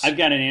impressed us. I've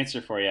got an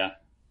answer for you.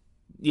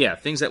 Yeah,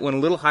 things that went a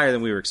little higher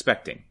than we were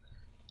expecting.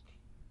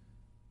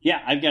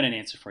 Yeah, I've got an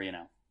answer for you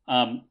now.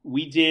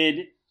 We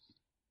did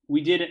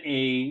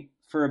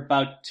for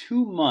about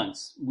 2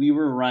 months, we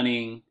were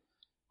running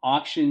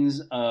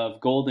auctions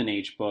of Golden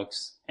Age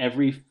books.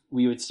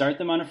 We would start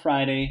them on a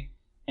Friday,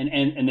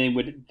 and they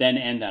would then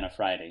end on a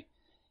Friday.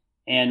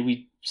 And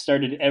we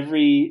started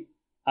every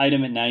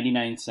item at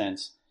 99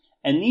 cents.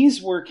 And these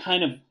were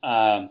kind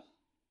of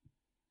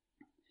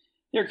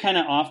they're kind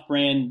of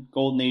off-brand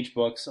Golden Age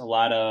books. A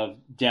lot of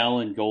Dell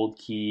and Gold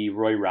Key,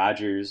 Roy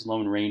Rogers,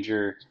 Lone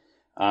Ranger,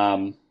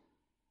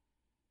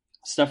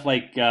 stuff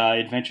like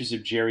Adventures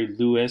of Jerry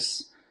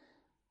Lewis,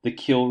 the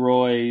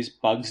Kilroys,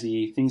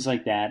 Bugsy, things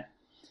like that.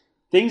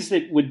 Things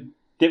that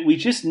we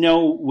just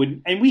know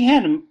would, and we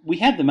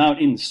had them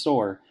out in the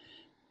store,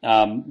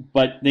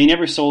 but they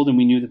never sold, and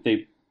we knew that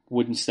they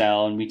wouldn't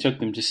sell, and we took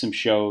them to some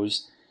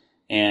shows,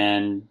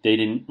 and they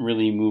didn't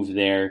really move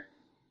there.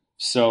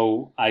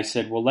 So I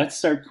said, well, let's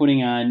start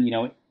putting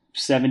on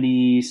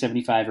 70,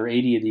 75, or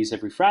 80 of these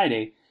every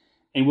Friday,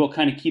 and we'll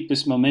kind of keep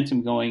this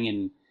momentum going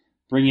and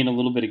bring in a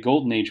little bit of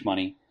Golden Age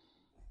money.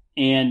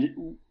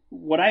 And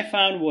what I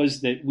found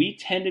was that we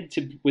tended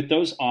to, with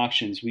those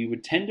auctions, we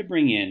would tend to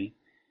bring in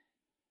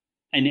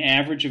an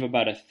average of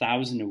about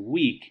 $1,000 a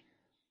week,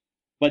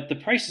 but the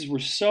prices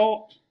were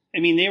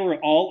they were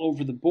all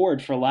over the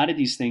board for a lot of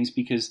these things,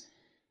 because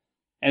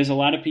as a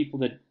lot of people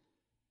that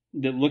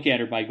look at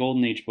or buy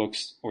Golden Age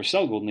books or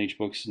sell Golden Age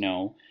books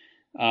know,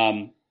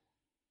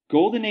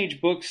 Golden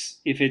Age books,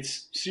 if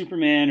it's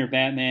Superman or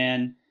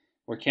Batman,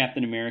 or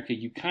Captain America,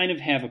 you kind of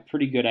have a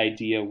pretty good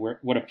idea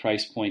what a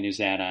price point is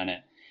at on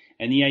it.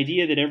 And the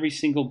idea that every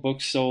single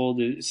book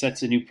sold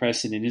sets a new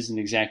precedent isn't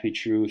exactly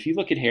true. If you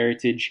look at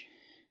Heritage,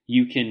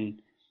 you can.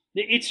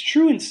 It's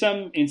true in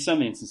some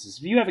instances.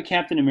 If you have a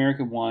Captain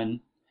America 1,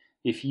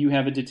 if you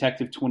have a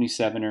Detective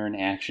 27 or an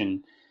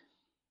Action,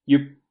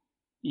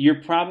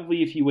 you're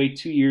probably, if you wait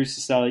 2 years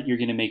to sell it, you're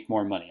going to make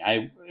more money.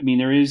 I mean,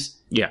 there is.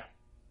 Yeah.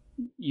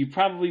 You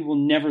probably will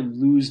never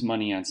lose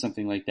money on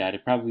something like that.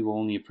 It probably will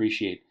only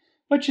appreciate.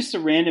 But just a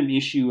random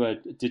issue, a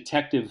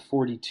Detective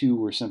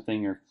 42 or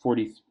something, or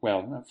 40,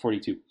 well, not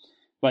 42,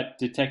 but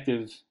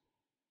Detective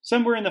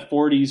somewhere in the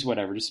 40s,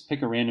 whatever, just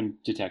pick a random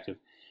detective.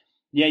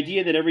 The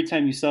idea that every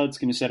time you sell it's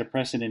going to set a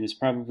precedent is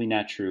probably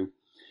not true.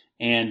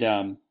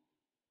 And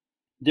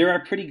there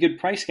are pretty good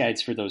price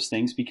guides for those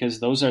things, because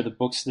those are the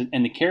books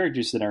and the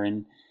characters that are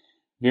in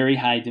very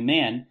high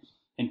demand,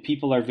 and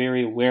people are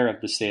very aware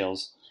of the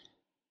sales.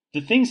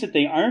 The things that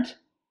there aren't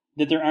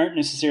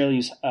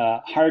necessarily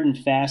hard and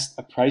fast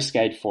a price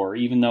guide for,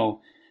 even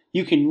though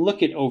you can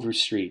look at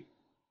Overstreet,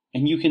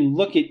 and you can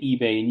look at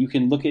eBay, and you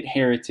can look at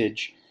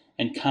Heritage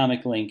and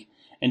Comic Link,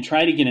 and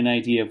try to get an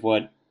idea of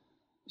what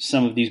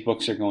some of these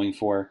books are going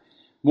for.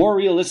 More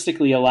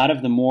realistically, a lot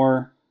of the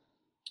more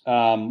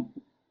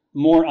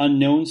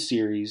unknown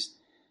series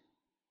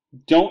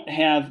don't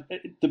have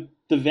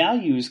the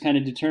value is kind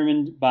of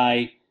determined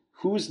by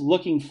who's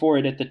looking for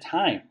it at the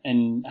time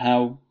and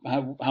how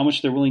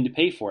much they're willing to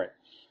pay for it.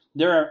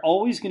 There are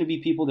always going to be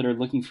people that are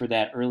looking for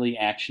that early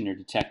action or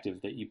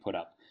detective that you put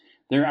up.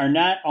 There are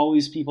not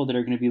always people that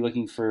are going to be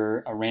looking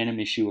for a random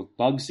issue of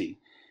Bugsy.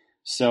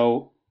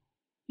 So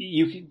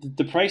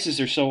the prices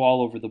are so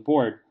all over the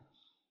board.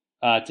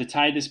 To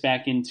tie this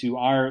back into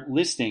our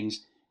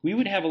listings, we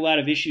would have a lot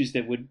of issues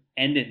that would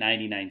end at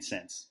 99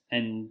 cents.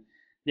 And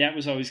that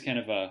was always kind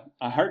of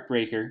a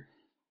heartbreaker.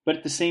 But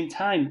at the same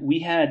time, we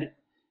had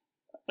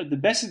the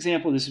best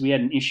example of this. We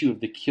had an issue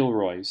of the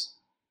Kilroys,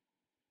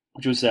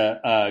 which was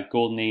a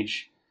Golden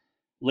Age,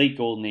 late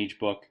Golden Age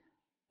book.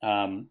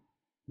 I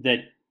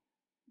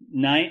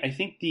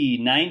think the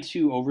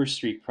 9.2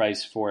 Overstreet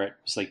price for it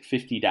was like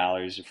 $50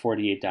 or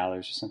 $48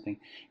 or something.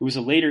 It was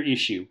a later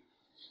issue.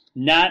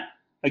 Not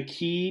a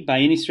key by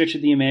any stretch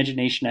of the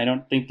imagination. I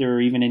don't think there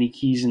were even any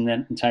keys in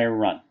that entire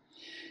run.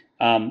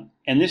 And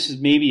this is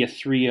maybe a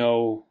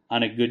 3.0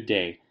 on a good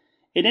day.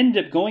 It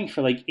ended up going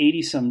for like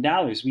 $80-some.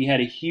 We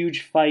had a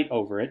huge fight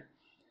over it.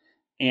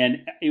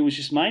 And it was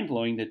just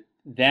mind-blowing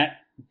that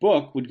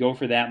book would go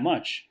for that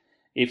much.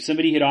 If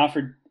somebody had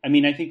offered, I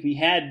mean, I think we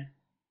had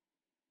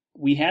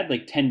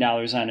like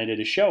 $10 on it at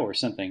a show or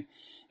something,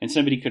 and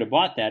somebody could have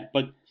bought that.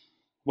 But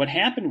what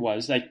happened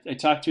was I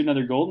talked to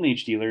another Golden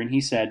Age dealer, and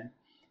he said,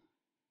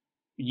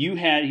 you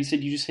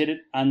just hit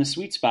it on the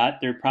sweet spot.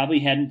 There probably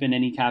hadn't been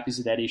any copies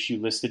of that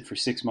issue listed for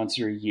 6 months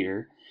or a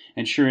year.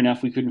 And sure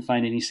enough, we couldn't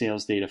find any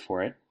sales data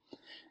for it.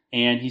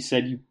 And he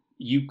said,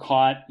 you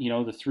caught,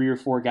 the 3 or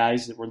 4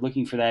 guys that were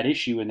looking for that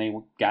issue, and they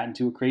got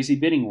into a crazy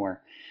bidding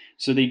war.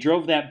 So they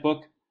drove that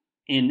book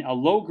in a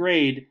low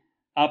grade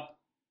up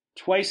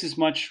twice as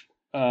much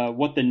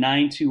what the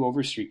 9.2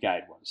 Overstreet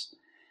guide was.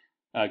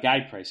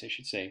 Guide price, I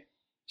should say.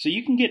 So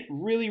you can get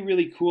really,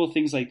 really cool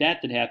things like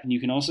that happen. You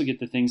can also get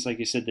the things, like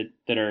I said,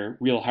 that are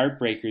real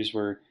heartbreakers,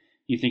 where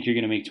you think you're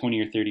going to make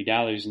 $20 or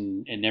 $30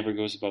 and it never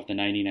goes above the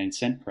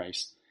 99-cent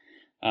price.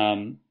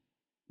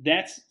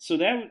 That's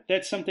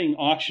something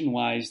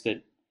auction-wise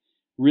that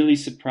really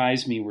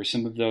surprised me, were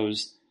some of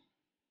those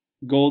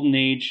Golden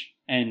Age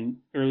and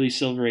early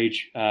Silver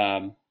Age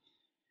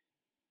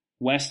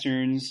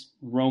westerns,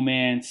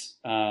 romance,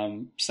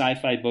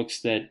 sci-fi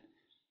books that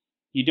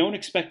you don't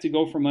expect to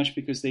go for much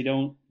because they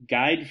don't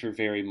guide for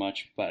very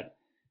much. But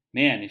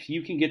man, if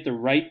you can get the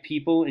right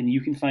people and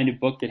you can find a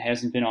book that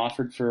hasn't been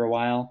offered for a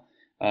while,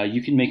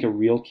 you can make a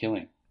real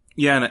killing.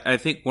 Yeah, and I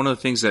think one of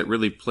the things that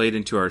really played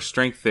into our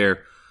strength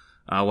there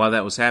while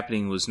that was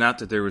happening was not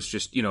that there was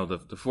just,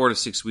 the 4 to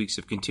 6 weeks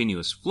of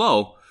continuous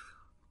flow,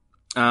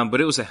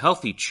 but it was a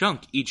healthy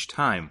chunk each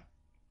time.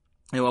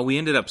 And what we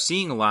ended up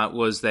seeing a lot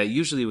was that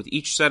usually with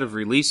each set of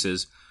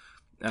releases,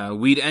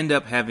 we'd end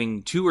up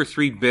having 2 or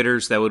 3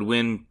 bidders that would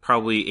win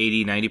probably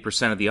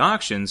 80-90% of the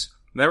auctions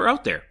that were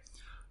out there.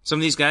 Some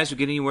of these guys would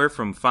get anywhere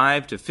from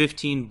 5 to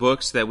 15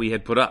 books that we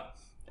had put up.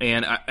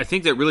 And I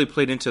think that really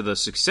played into the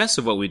success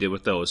of what we did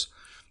with those.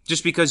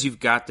 Just because you've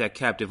got that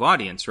captive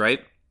audience, right?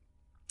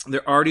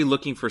 They're already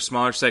looking for a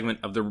smaller segment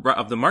of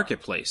the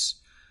marketplace,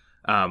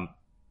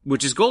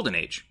 which is Golden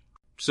Age.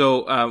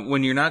 So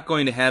when you're not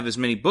going to have as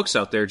many books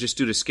out there just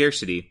due to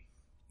scarcity,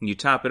 and you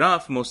top it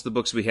off, most of the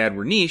books we had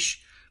were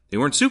niche. They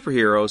weren't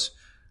superheroes.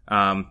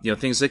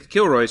 Things like the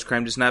Kilroys,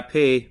 Crime Does Not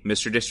Pay,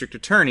 Mr. District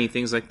Attorney,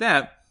 things like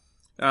that.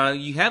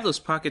 You have those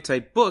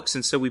pocket-type books,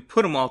 and so we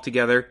put them all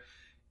together,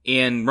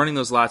 and running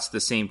those lots at the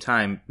same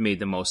time made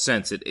the most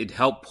sense. It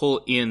helped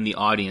pull in the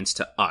audience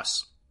to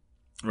us,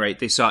 right?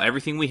 They saw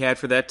everything we had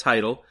for that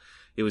title.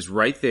 It was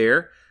right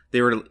there.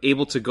 They were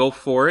able to go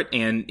for it,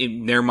 and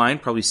in their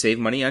mind, probably save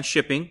money on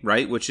shipping,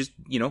 right? Which is,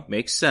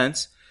 makes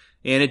sense.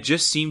 And it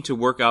just seemed to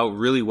work out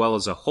really well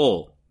as a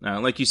whole.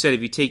 Like you said,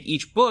 if you take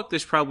each book,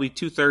 there's probably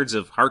 2/3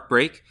 of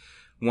heartbreak,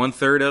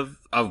 1/3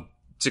 of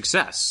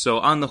success. So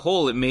on the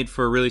whole, it made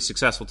for a really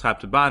successful top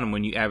to bottom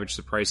when you average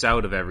the price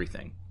out of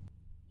everything.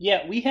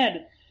 Yeah, we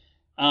had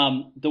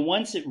the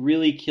ones that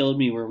really killed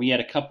me were we had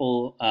a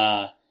couple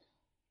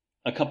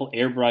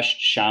airbrushed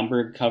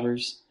Schomburg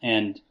covers,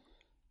 and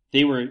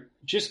they were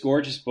just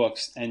gorgeous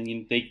books,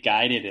 and they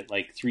guided at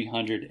like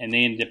 300, and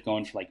they ended up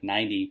going for like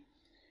 90.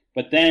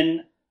 But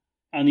then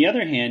on the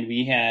other hand,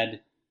 we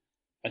had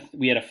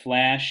a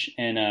Flash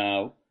and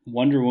a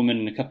Wonder Woman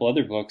and a couple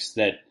other books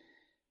that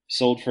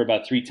sold for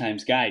about 3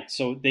 times guide.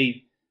 So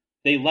they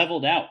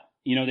leveled out.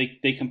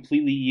 They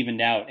completely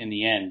evened out in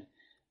the end.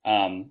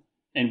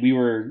 And we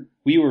were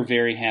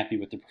very happy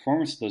with the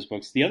performance of those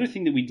books. The other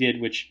thing that we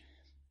did, which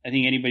I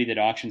think anybody that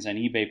auctions on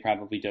eBay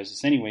probably does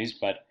this anyways,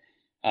 but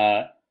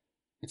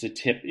it's a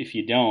tip if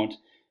you don't.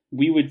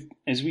 We would,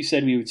 as we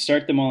said, we would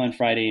start them all on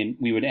Friday and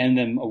we would end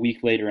them a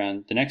week later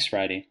on the next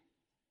Friday.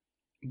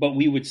 But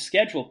we would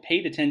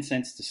pay the 10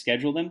 cents to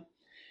schedule them,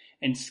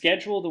 and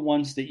schedule the new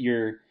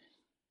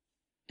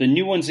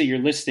ones that you're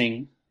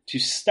listing to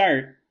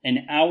start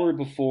an hour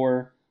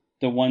before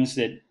the ones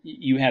that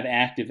you have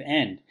active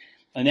end.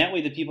 And that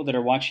way the people that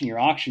are watching your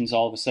auctions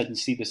all of a sudden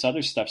see this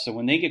other stuff. So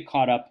when they get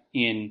caught up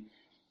in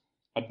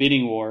a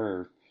bidding war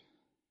or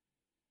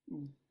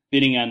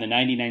bidding on the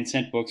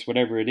 99-cent books,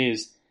 whatever it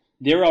is,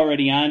 they're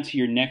already on to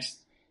your next.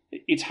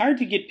 It's hard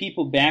to get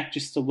people back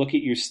just to look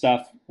at your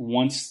stuff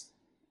once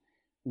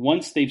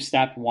they've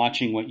stopped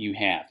watching what you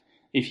have.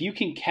 If you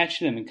can catch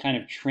them and kind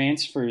of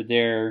transfer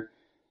their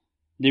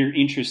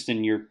interest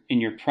in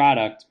your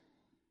product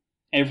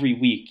every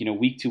week,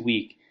 week to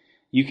week,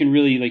 you can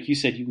really, like you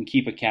said, you can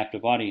keep a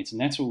captive audience. And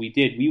that's what we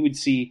did. We would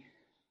see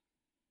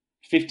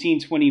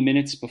 15, 20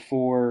 minutes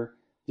before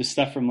the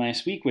stuff from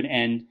last week would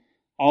end,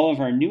 all of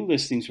our new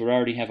listings would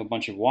already have a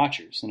bunch of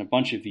watchers and a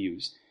bunch of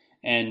views.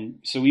 And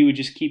so we would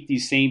just keep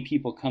these same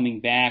people coming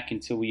back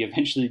until we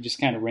eventually just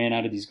kind of ran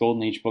out of these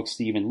Golden Age books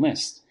to even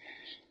list,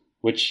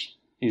 which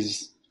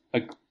is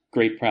a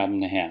great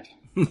problem to have.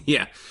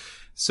 Yeah.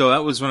 So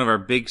that was one of our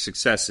big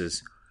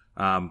successes.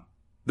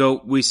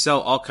 Though we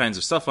sell all kinds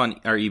of stuff on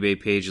our eBay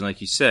page, and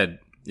like you said,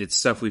 it's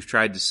stuff we've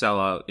tried to sell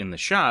out in the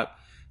shop,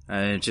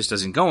 and it just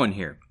doesn't go in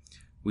here.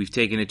 We've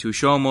taken it to a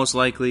show, most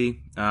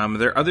likely.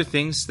 There are other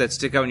things that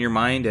stick out in your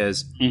mind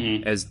as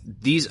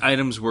these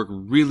items work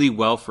really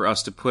well for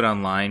us to put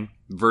online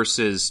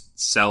versus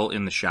sell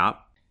in the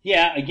shop?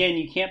 Yeah, again,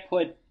 you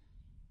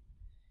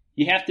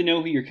have to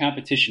know who your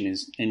competition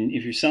is. And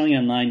if you're selling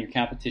online, your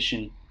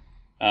competition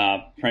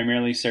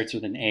primarily starts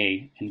with an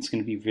A, and it's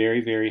going to be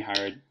very, very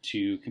hard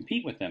to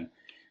compete with them.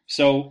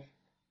 So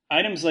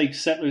items like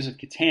Settlers of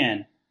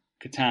Catan,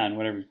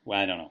 whatever, well,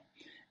 I don't know.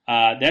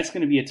 That's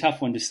going to be a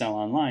tough one to sell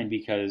online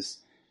because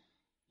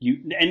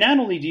not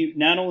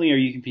only are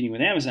you competing with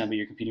Amazon, but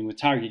you're competing with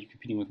Target, you're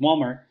competing with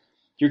Walmart,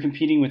 you're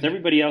competing with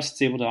everybody else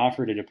that's able to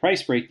offer it at a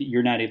price break that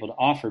you're not able to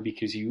offer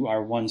because you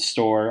are one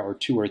store or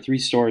 2 or 3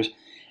 stores,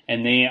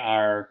 and they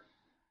are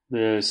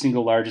the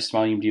single largest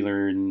volume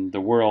dealer in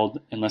the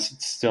world, unless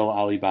it's still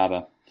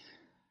Alibaba.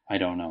 I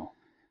don't know.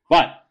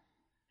 But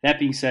that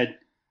being said,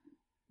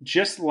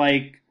 just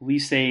like we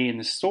say in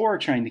the store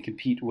trying to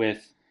compete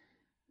with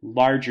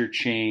larger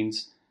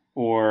chains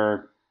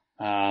or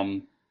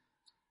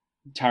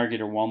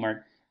Target or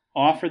Walmart,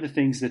 offer the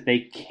things that they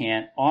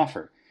can't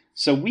offer.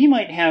 So we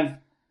might have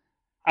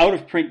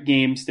out-of-print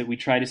games that we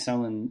try to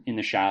sell in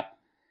the shop,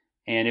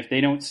 and if they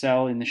don't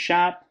sell in the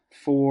shop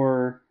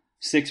for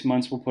 6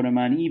 months, we'll put them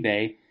on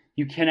eBay.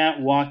 You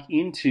cannot walk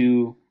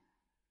into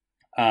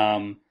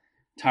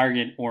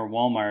Target or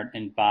Walmart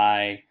and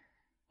buy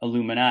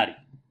Illuminati.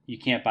 You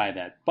can't buy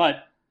that.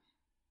 But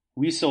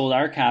we sold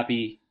our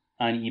copy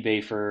on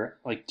eBay for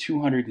like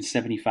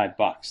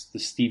 $275, the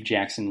Steve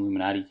Jackson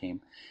Illuminati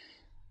game.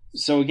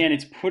 So again,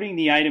 it's putting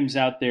the items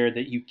out there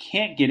that you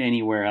can't get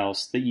anywhere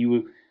else,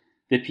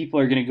 that people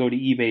are going to go to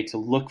eBay to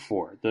look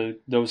for,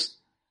 those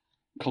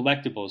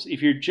collectibles.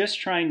 If you're just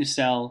trying to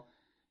sell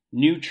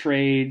new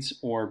trades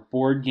or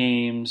board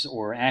games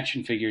or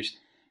action figures,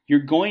 you're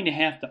going to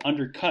have to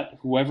undercut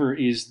whoever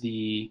is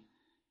the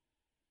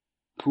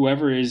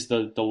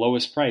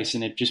lowest price,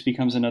 and it just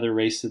becomes another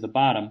race to the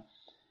bottom.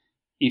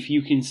 If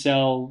you can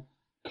sell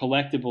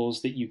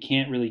collectibles that you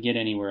can't really get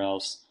anywhere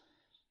else,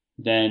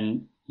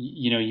 then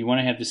you want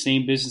to have the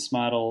same business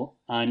model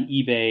on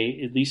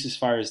eBay, at least as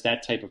far as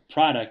that type of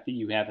product that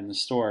you have in the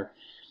store,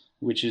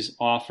 which is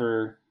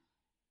offer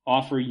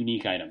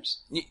unique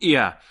items.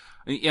 Yeah.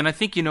 And I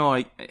think,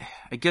 I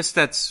guess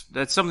that's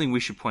something we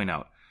should point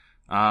out.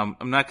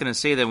 I'm not going to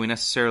say that we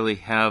necessarily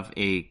have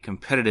a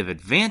competitive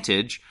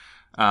advantage,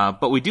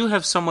 but we do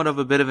have somewhat of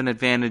a bit of an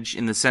advantage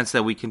in the sense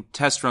that we can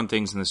test run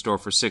things in the store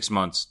for 6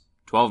 months,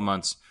 12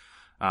 months,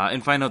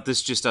 and find out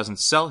this just doesn't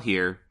sell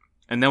here,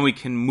 and then we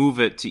can move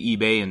it to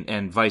eBay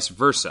and vice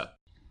versa.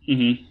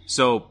 Mm-hmm.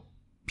 So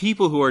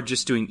people who are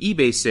just doing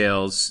eBay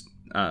sales,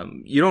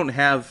 you don't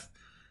have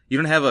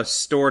a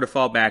store to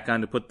fall back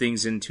on to put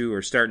things into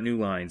or start new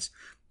lines.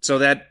 So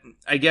that,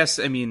 I guess,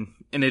 and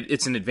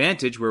it's an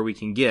advantage where we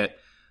can get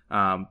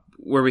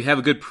where we have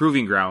a good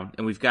proving ground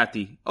and we've got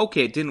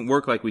okay, it didn't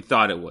work like we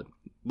thought it would.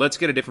 Let's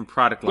get a different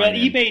product line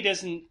eBay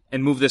doesn't...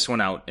 and move this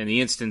one out. In the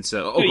instance...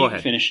 go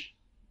ahead. Finish.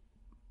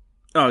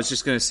 Oh, I was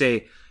just going to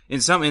say, in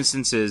some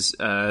instances,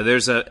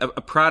 there's a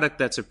product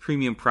that's a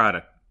premium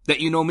product that,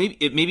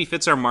 maybe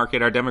fits our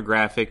market, our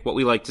demographic, what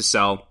we like to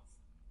sell.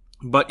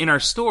 But in our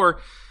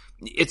store,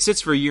 it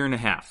sits for a year and a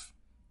half.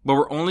 But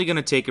we're only going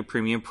to take a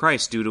premium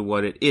price due to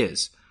what it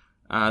is.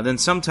 Then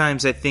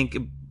sometimes I think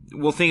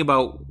we'll think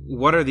about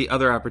what are the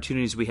other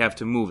opportunities we have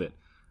to move it,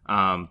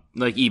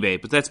 like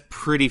eBay. But that's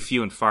pretty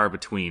few and far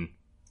between.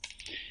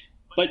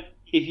 But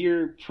if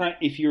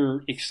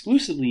you're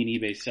exclusively an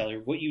eBay seller,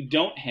 what you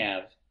don't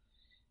have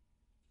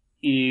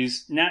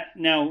is not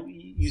now.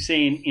 You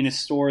say in a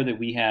store that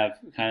we have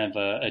kind of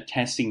a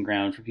testing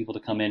ground for people to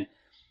come in,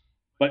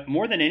 but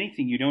more than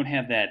anything, you don't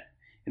have that.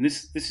 And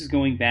this is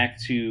going back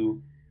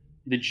to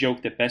the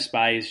joke that Best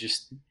Buy is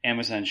just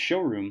Amazon's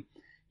showroom.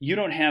 You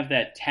don't have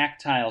that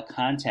tactile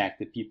contact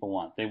that people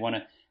want. They want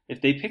to,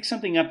 if they pick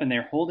something up and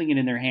they're holding it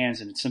in their hands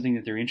and it's something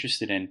that they're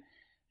interested in,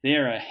 they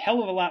are a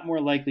hell of a lot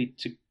more likely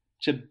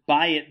to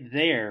buy it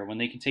there when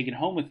they can take it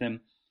home with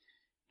them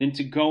than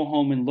to go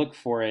home and look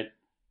for it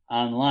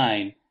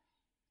online.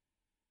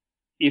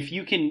 If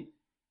you can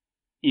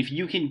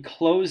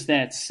close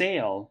that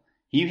sale,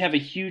 you have a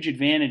huge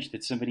advantage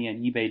that somebody on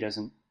eBay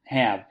doesn't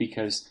have,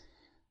 because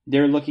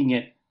they're looking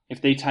at,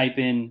 if they type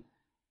in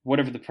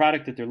whatever the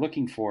product that they're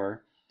looking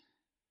for,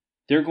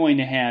 they're going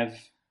to have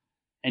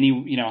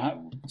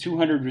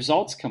 200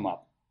 results come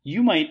up.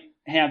 You might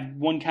have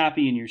one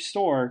copy in your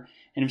store,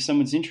 and if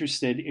someone's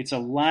interested, it's a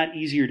lot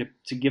easier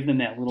to give them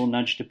that little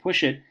nudge to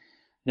push it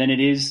than it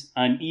is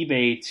on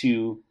eBay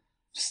to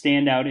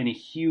stand out in a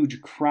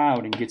huge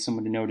crowd and get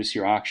someone to notice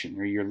your auction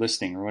or your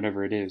listing or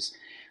whatever it is.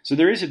 So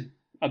there is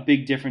a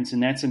big difference,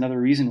 and that's another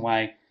reason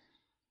why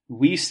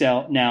we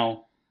sell.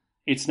 Now,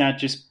 it's not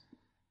just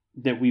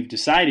that we've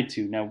decided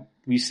to. Now,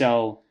 we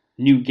sell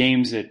new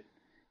games at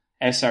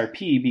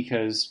SRP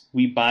because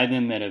we buy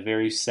them at a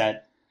very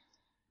set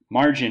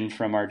margin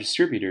from our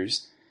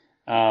distributors.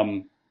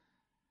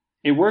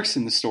 It works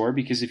in the store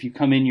because if you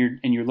come in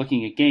and you're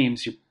looking at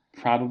games, you're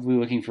probably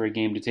looking for a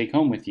game to take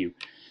home with you.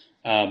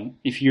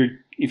 If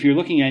you're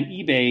looking on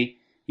eBay,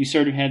 you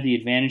sort of have the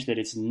advantage that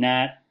it's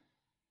not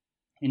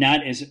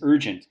as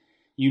urgent.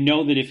 You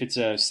know that if it's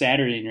a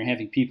Saturday and you're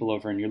having people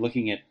over and you're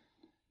looking at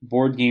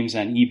board games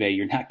on eBay,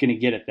 you're not going to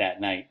get it that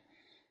night.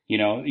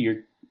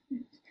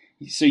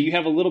 So you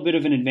have a little bit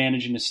of an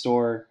advantage in the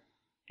store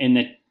in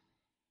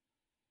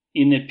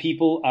that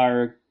people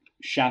are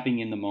shopping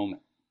in the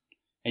moment,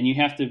 and you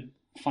have to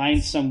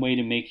find some way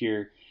to make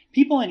your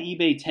people on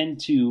eBay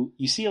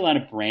you see a lot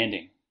of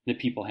branding that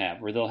people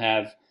have, where they'll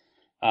have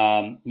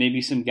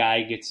maybe some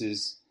guy gets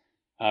his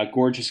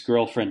gorgeous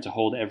girlfriend to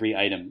hold every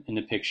item in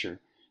the picture,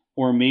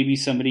 or maybe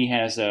somebody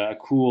has a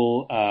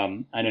cool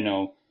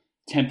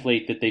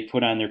template that they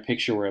put on their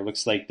picture where it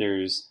looks like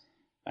there's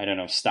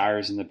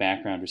stars in the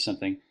background or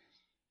something.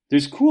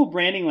 There's cool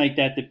branding like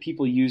that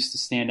people use to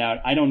stand out.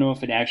 I don't know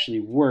if it actually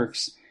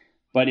works,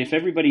 but if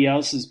everybody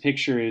else's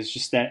picture is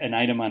just an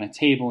item on a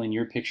table and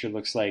your picture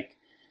looks like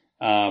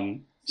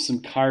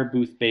some car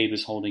booth babe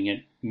is holding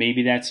it,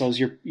 maybe that sells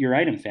your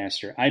item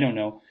faster. I don't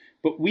know.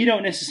 But we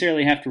don't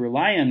necessarily have to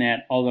rely on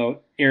that, although,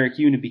 Eric,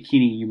 you in a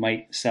bikini, you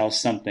might sell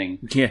something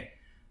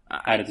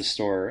out of the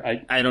store.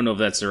 I don't know if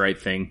that's the right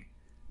thing.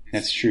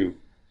 That's true.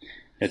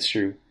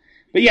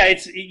 But yeah,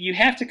 you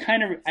have to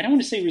kind of, I don't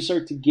want to say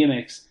resort to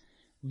gimmicks,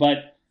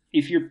 but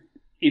if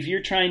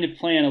you're trying to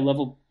play on a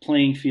level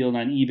playing field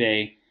on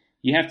eBay,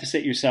 you have to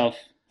set yourself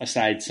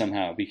aside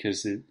somehow,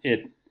 because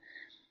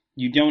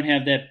you don't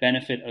have that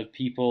benefit of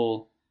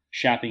people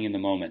shopping in the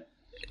moment.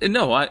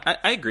 No, I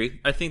agree.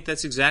 I think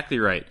that's exactly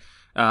right.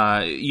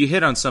 You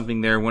hit on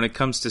something there when it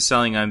comes to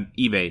selling on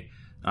eBay.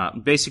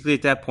 Basically,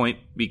 at that point,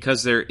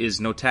 because there is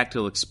no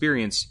tactile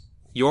experience,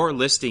 your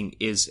listing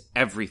is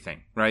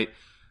everything, right?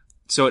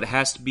 So it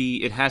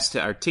has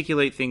to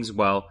articulate things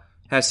well,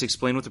 has to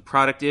explain what the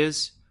product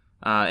is,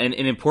 and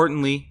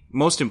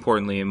most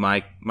importantly, in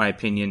my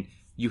opinion,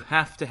 you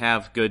have to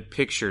have good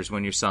pictures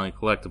when you're selling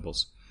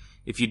collectibles.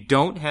 If you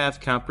don't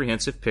have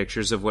comprehensive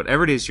pictures of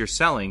whatever it is you're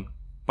selling,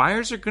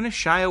 buyers are going to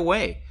shy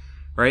away,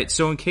 right?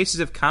 So in cases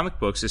of comic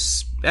books,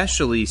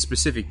 especially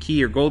specific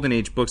key or golden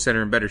age books that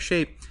are in better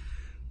shape,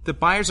 the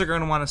buyers are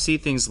going to want to see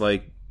things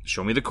like,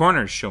 show me the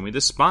corners, show me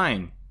the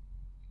spine,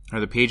 are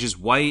the pages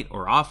white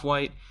or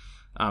off-white?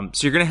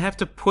 So you're going to have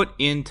to put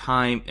in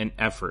time and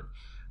effort.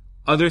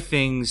 Other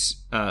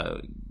things,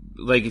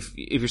 like if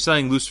you're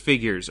selling loose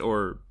figures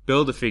or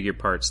build-a-figure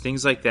parts,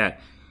 things like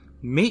that,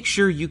 make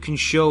sure you can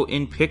show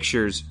in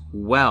pictures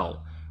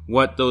well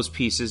what those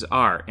pieces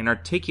are and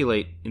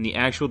articulate in the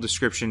actual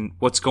description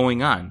what's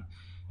going on.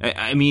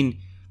 I mean,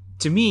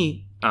 to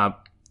me,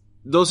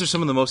 those are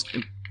some of the most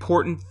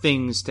important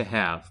things to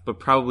have, but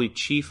probably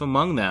chief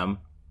among them,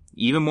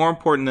 even more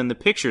important than the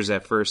pictures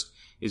at first,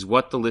 is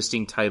what the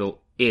listing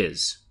title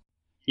is.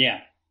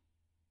 Yeah,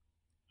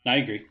 I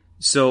agree.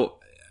 So,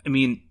 I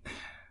mean,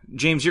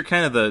 James, you're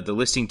kind of the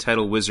listing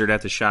title wizard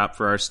at the shop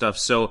for our stuff.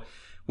 So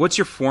what's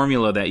your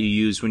formula that you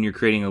use when you're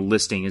creating a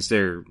listing? Is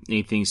there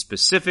anything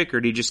specific,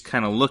 or do you just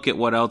kind of look at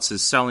what else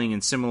is selling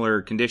in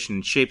similar condition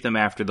and shape them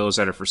after those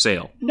that are for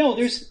sale? No,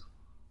 I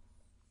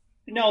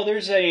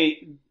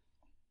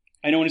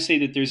don't want to say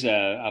that there's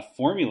a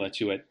formula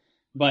to it,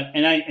 but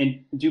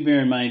and do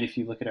bear in mind, if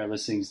you look at our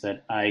listings,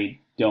 that I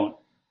don't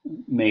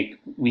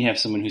we have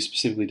someone who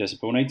specifically does it.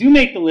 But when I do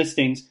make the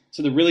listings,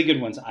 so the really good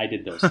ones, I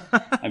did those.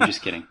 I'm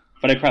just kidding,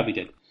 but I probably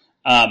did.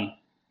 But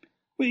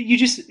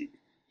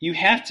you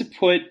have to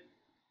put.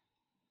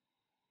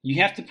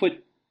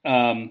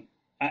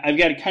 I've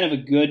got kind of a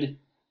good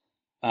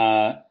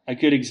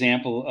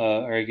example,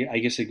 or I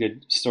guess a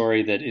good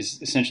story that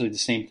is essentially the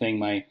same thing.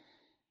 My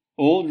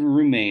old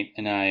roommate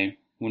and I,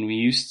 when we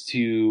used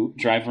to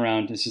drive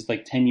around, this is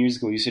like 10 years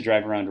ago, we used to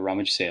drive around to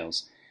rummage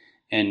sales,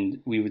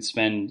 and we would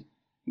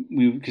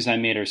because I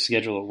made our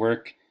schedule at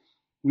work,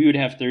 we would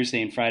have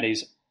Thursday and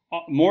Fridays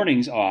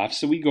mornings off,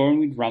 so we'd go and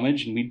we'd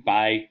rummage and we'd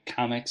buy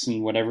comics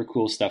and whatever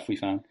cool stuff we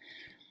found.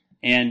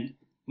 And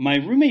my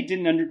roommate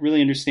didn't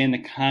really understand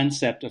the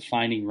concept of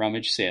finding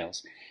rummage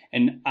sales,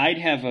 and I'd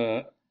have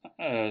a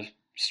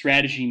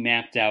strategy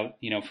mapped out,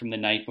 from the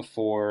night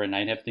before, and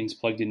I'd have things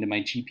plugged into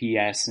my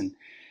GPS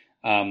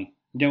and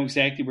know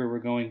exactly where we're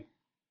going.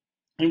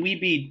 And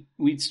we'd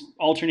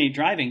alternate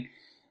driving.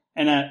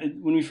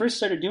 And when we first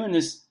started doing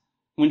this,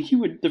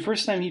 the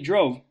first time he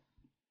drove,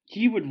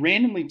 he would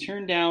randomly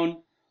turn down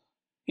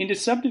into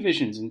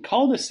subdivisions and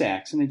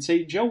cul-de-sacs, and I'd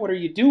say, "Joe, what are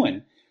you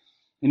doing?"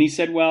 And he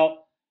said,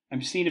 "Well,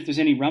 I'm seeing if there's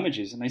any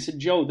rummages." And I said,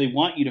 "Joe, they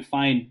want you to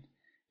find.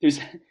 It's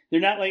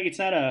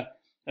not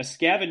a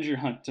scavenger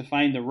hunt to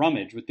find the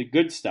rummage with the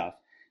good stuff.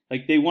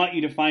 Like, they want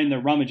you to find the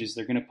rummages.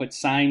 They're going to put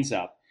signs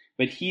up."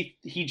 But he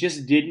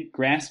just didn't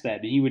grasp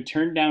that. And he would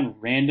turn down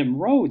random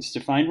roads to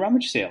find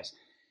rummage sales.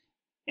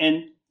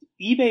 And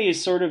eBay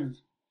is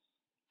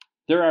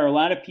there are a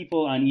lot of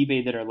people on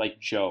eBay that are like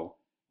Joe,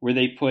 where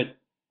they put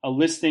a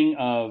listing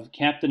of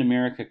Captain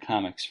America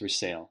comics for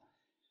sale.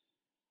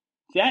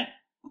 That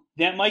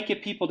might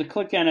get people to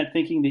click on it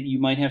thinking that you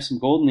might have some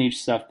Golden Age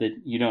stuff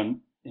that you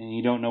don't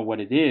know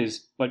what it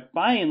is. But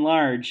by and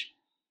large,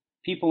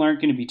 people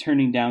aren't going to be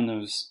turning down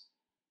those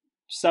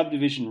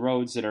subdivision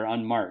roads that are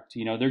unmarked.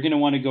 They're going to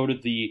want to go to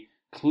the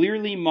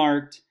clearly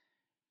marked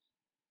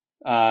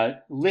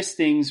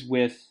listings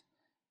with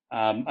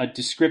a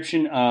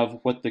description of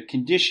what the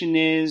condition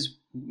is,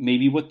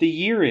 maybe what the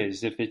year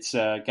is. If it's,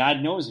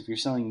 God knows, if you're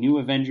selling New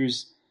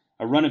Avengers,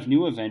 a run of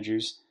New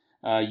Avengers,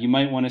 you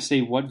might want to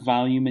say what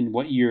volume and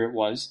what year it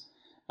was.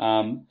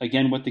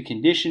 Again, what the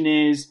condition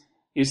is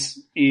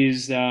Todd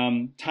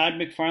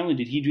McFarlane,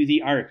 did he do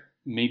the art?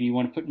 Maybe you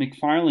want to put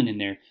McFarlane in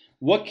there.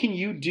 What can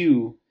you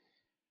do?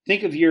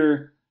 Think of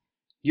your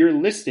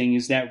listing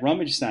is that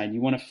rummage sign.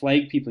 You want to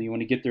flag people. You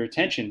want to get their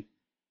attention.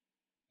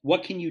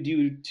 What can you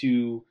do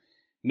to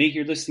make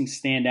your listing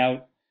stand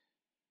out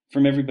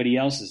from everybody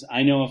else's?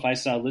 I know if I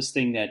saw a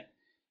listing that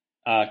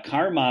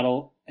Car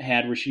Model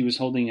had where she was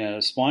holding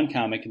a Spawn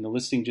comic and the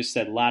listing just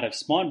said lot of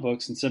Spawn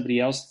books, and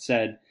somebody else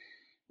said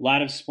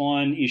lot of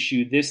Spawn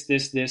issue this,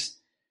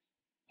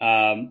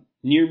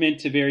 near mint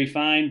to very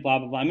fine, blah,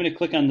 blah, blah. I'm going to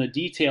click on the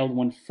detailed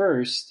one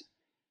first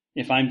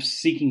if I'm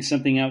seeking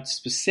something out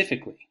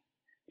specifically,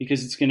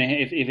 because it's going to,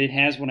 if it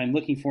has what I'm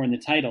looking for in the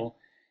title,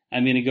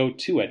 I'm going to go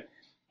to it.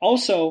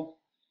 Also,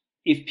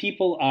 if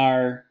people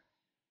are,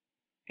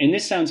 and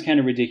this sounds kind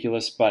of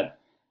ridiculous, but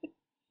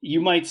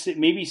you might say,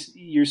 maybe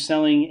you're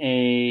selling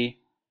a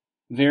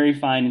very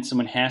fine and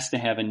someone has to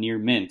have a near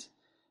mint.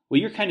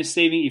 Well, you're kind of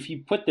saving, if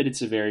you put that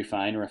it's a very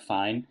fine or a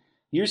fine,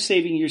 you're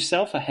saving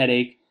yourself a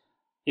headache.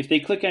 If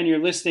they click on your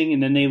listing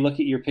and then they look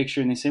at your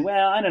picture and they say,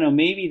 well, I don't know,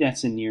 maybe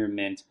that's a near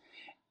mint.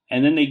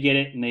 And then they get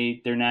it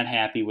and they're not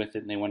happy with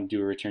it and they want to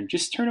do a return.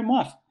 Just turn them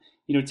off.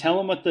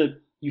 Tell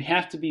them you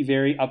have to be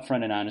very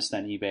upfront and honest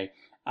on eBay.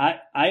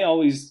 I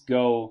always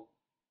go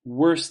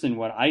worse than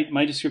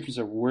my descriptions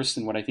are worse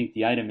than what I think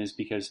the item is,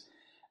 because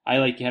I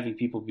like having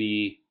people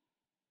be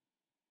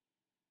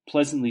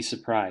pleasantly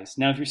surprised.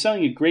 Now, if you're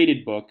selling a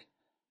graded book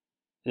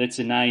that's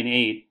a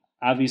 9.8,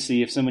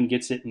 obviously if someone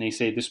gets it and they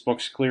say this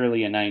book's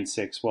clearly a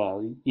 9.6,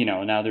 well,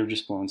 now they're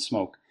just blowing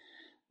smoke.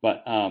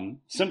 But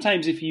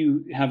sometimes if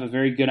you have a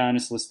very good,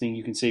 honest listing,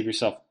 you can save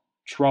yourself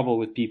trouble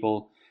with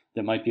people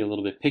that might be a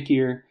little bit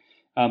pickier.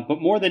 But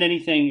more than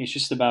anything, it's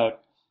just about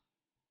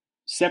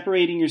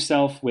separating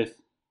yourself with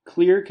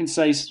clear,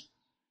 concise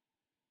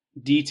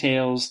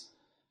details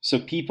so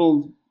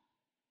people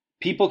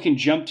can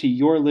jump to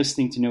your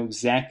listing to know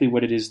exactly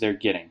what it is they're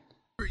getting.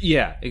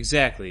 Yeah,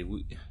 exactly.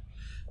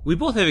 We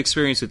both have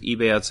experience with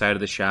eBay outside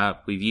of the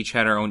shop. We've each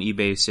had our own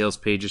eBay sales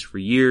pages for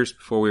years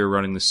before we were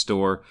running the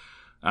store.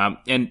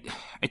 And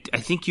I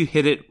think you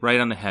hit it right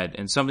on the head.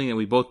 And something that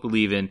we both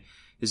believe in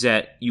is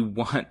that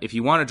if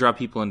you want to draw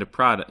people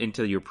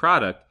into your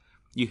product,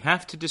 you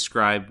have to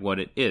describe what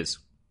it is.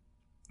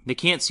 They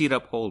can't see it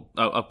up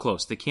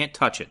close. They can't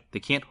touch it. They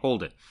can't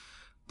hold it.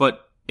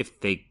 But if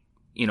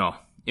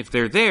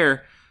they're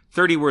there,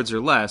 30 words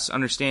or less,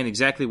 understand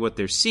exactly what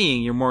they're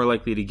seeing, you're more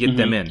likely to get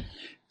them in.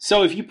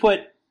 So if you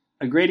put,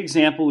 a great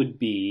example would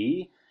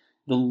be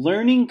the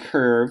learning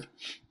curve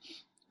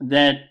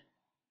that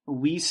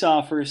we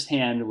saw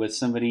firsthand with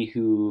somebody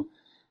who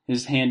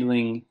is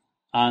handling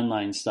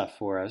online stuff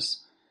for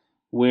us,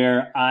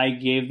 where I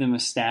gave them a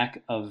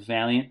stack of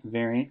Valiant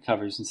variant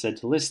covers and said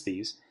to list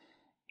these.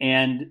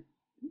 And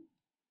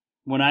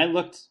when I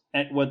looked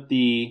at what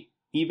the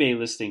eBay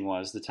listing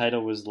was, the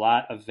title was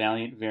Lot of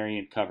Valiant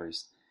variant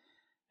covers.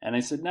 And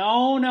I said,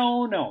 no.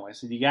 I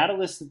said, you got to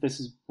list that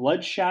this is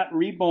Bloodshot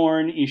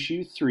Reborn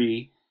issue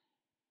 3,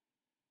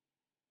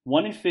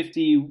 1 in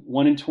 50,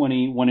 1 in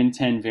 20, 1 in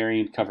 10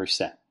 variant cover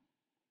set.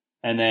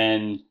 And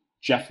then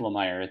Jeff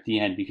Lemire at the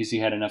end, because he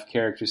had enough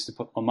characters to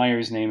put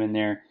Lemire's name in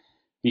there,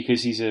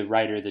 because he's a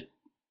writer that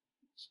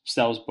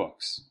sells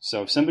books.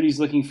 So if somebody's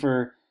looking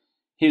for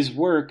his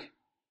work,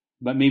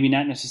 but maybe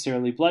not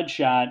necessarily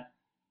Bloodshot,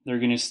 they're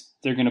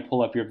gonna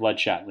pull up your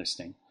Bloodshot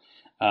listing.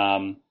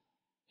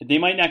 They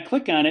might not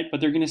click on it,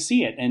 but they're going to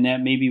see it, and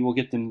that maybe will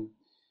get them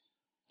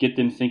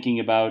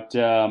thinking about,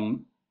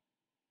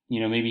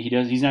 maybe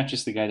he's not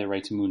just the guy that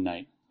writes Moon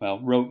Knight. Well,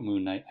 wrote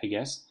Moon Knight, I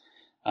guess.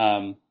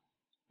 But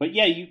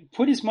yeah, you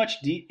put as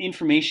much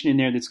information in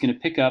there that's going to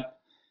pick up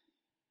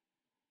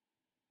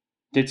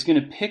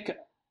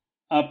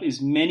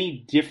as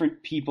many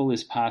different people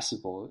as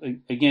possible.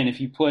 Again, if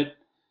you put,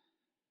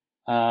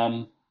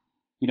 a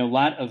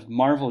lot of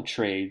Marvel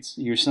trades,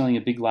 you're selling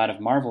a big lot of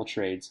Marvel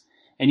trades,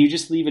 and you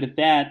just leave it at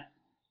that,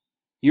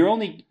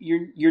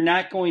 you're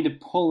not going to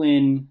pull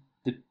in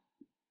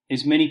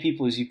as many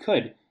people as you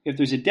could. If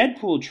there's a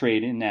Deadpool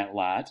trade in that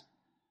lot,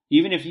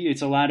 even if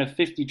it's a lot of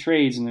 50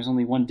 trades and there's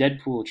only one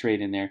Deadpool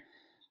trade in there,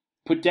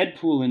 put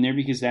Deadpool in there,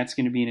 because that's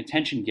going to be an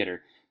attention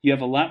getter. You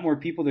have a lot more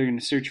people that are going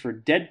to search for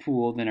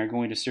Deadpool than are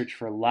going to search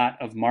for a lot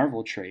of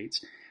Marvel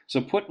trades. So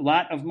put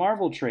lot of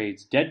Marvel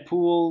trades,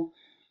 Deadpool,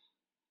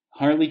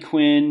 Harley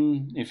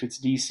Quinn, if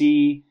it's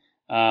DC,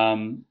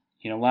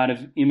 a lot of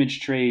Image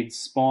trades,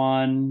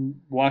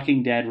 Spawn,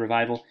 Walking Dead,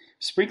 Revival.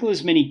 Sprinkle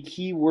as many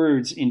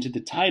keywords into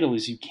the title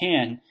as you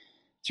can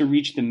to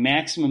reach the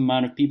maximum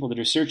amount of people that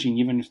are searching,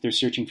 even if they're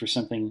searching for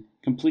something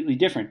completely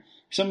different.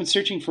 If someone's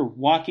searching for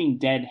Walking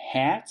Dead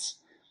hats,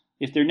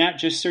 if they're not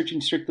just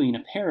searching strictly in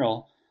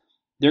apparel,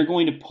 they're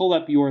going to pull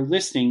up your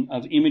listing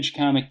of Image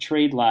Comic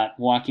trade lot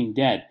Walking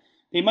Dead.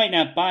 They might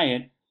not buy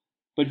it,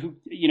 but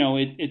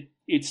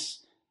it's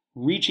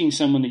reaching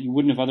someone that you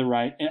wouldn't have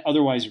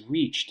otherwise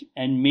reached,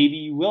 and maybe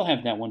you will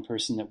have that one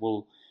person that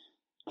will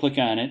click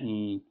on it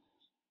and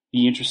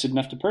be interested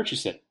enough to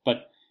purchase it.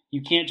 But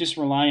you can't just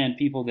rely on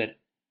people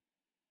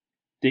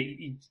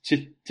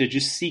to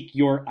just seek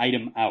your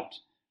item out.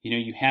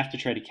 You have to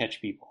try to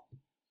catch people.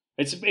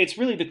 It's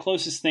really the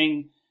closest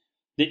thing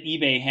that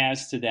eBay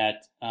has to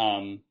that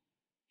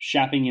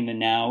shopping in the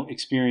now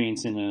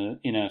experience in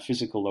a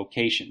physical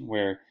location,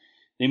 where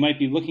they might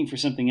be looking for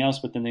something else,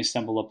 but then they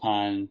stumble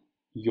upon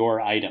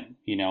your item.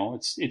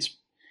 It's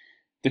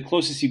the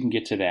closest you can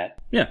get to that.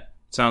 Yeah,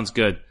 sounds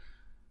good.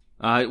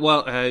 Do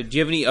you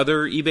have any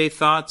other eBay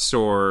thoughts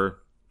or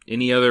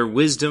any other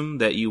wisdom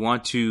that you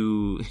want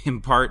to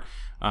impart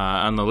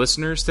on the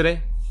listeners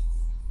today?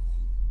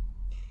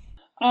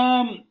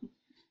 Not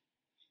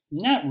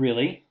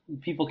really.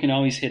 People can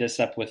always hit us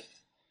up with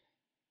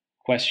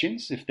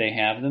questions if they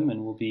have them,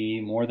 and we'll be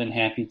more than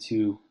happy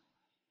to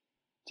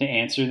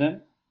answer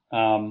them.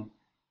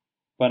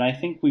 But I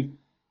think we've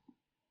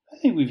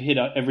hit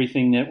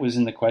everything that was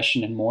in the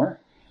question and more.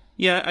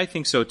 Yeah, I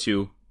think so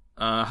too.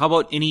 How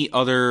about any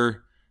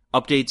other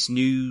updates,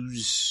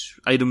 news,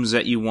 items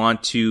that you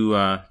want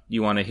to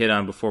hit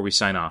on before we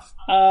sign off?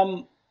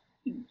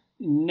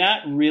 Not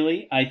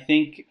really. I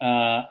think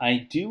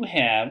I do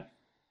have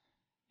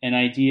an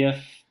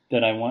idea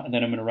that I'm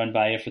going to run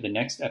by you for the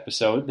next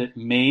episode that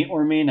may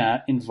or may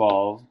not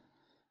involve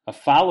a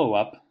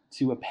follow-up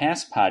to a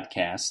past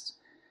podcast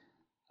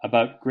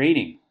about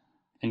grading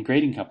and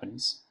grading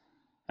companies.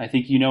 I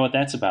think you know what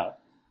that's about.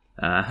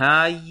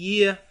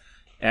 Yeah,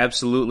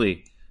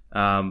 absolutely.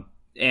 And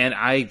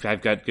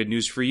I've got good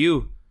news for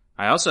you.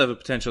 I also have a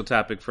potential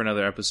topic for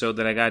another episode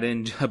that I got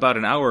in about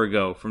an hour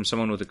ago from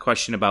someone with a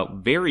question about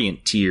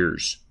variant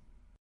tiers.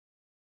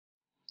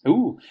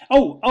 Ooh.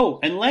 Oh,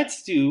 and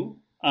let's do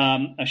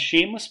a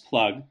shameless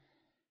plug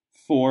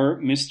for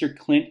Mr.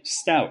 Clint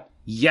Stout.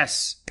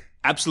 Yes,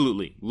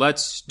 absolutely.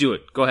 Let's do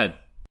it. Go ahead.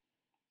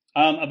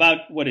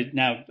 About,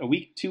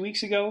 2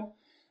 weeks ago,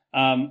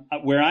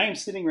 where I am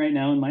sitting right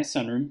now in my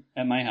sunroom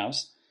at my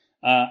house,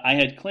 I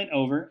had Clint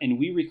over, and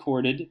we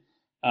recorded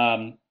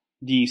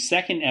the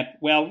second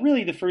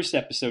the first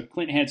episode.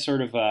 Clint had sort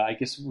of, I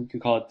guess we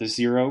could call it the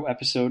 0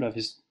 episode of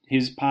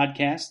his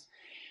podcast,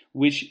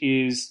 which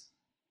is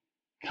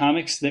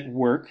Comics That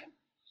Work.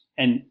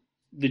 And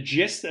the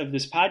gist of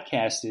this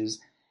podcast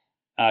is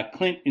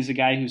Clint is a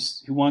guy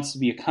who wants to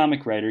be a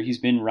comic writer. He's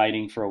been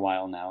writing for a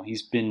while now.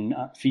 He's been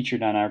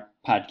featured on our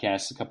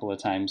podcast a couple of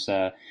times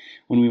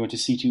when we went to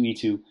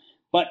C2E2.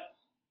 But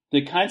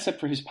the concept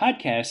for his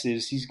podcast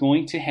is he's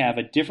going to have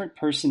a different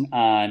person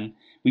on.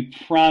 We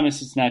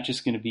promise it's not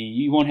just going to be,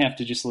 you won't have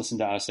to just listen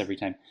to us every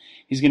time.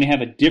 He's going to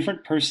have a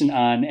different person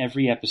on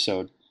every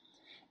episode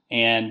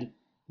And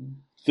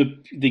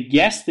the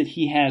guest that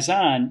he has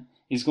on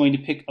is going to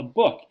pick a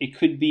book. It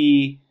could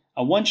be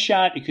a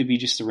one-shot. It could be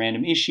just a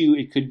random issue.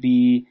 It could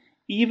be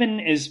even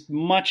as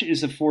much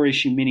as a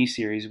 4-issue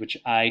miniseries, which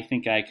I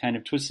think I kind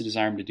of twisted his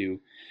arm to do.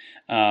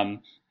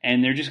 And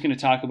they're just going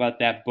to talk about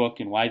that book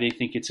and why they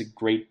think it's a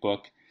great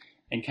book,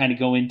 and kind of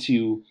go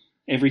into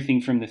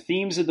everything from the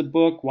themes of the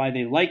book, why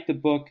they like the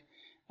book,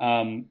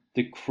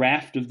 the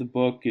craft of the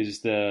book is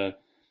do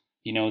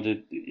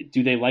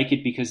they like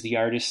it because the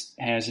artist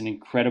has an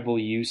incredible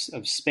use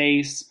of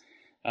space?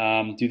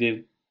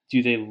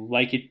 Do they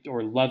like it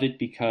or love it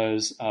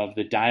because of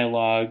the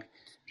dialogue?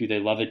 Do they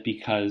love it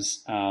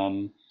because,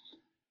 I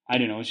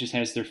don't know, it just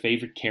has their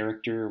favorite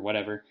character or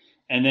whatever?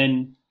 And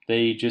then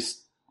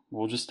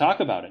we'll just talk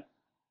about it.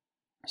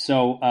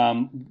 So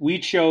I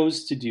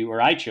chose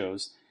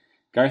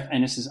Garth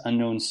Ennis's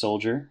Unknown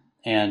Soldier,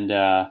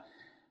 and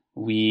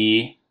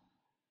we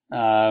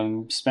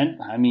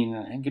spent, I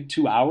think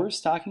 2 hours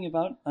talking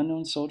about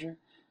Unknown Soldier.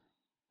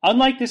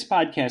 Unlike this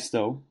podcast,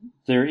 though,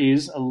 there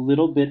is a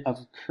little bit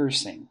of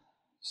cursing.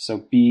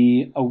 So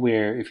be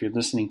aware if you're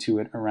listening to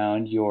it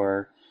around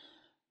your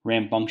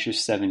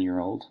rambunctious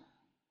 7-year-old.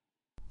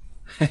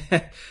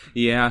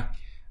 Yeah.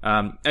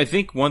 I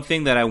think one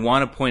thing that I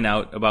want to point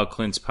out about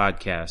Clint's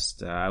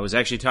podcast, I was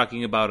actually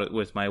talking about it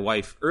with my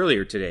wife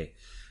earlier today.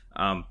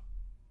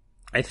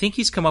 I think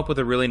he's come up with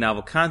a really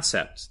novel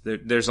concept.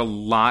 There's a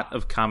lot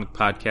of comic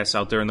podcasts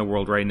out there in the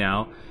world right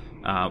now.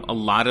 A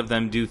lot of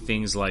them do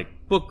things like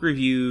book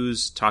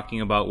reviews,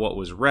 talking about what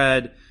was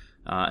read,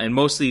 and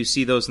mostly you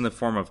see those in the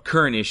form of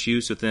current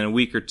issues within a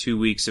week or 2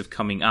 weeks of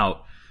coming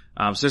out.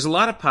 So there's a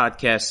lot of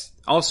podcasts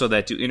also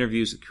that do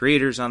interviews with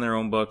creators on their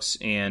own books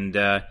and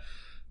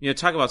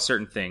talk about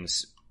certain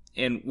things.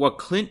 And what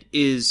Clint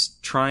is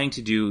trying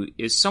to do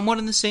is somewhat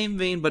in the same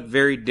vein, but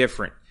very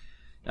different.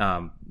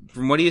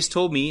 From what he has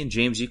told me, and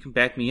James, you can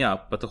back me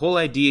up, but the whole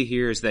idea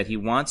here is that he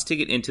wants to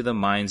get into the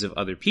minds of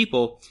other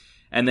people,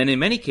 and then in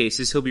many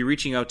cases, he'll be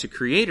reaching out to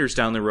creators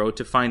down the road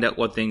to find out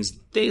what things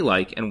they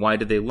like and why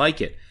do they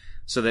like it.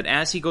 So that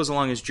as he goes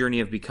along his journey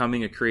of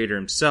becoming a creator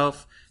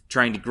himself,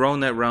 trying to grow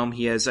in that realm,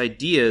 he has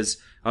ideas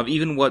of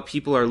even what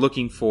people are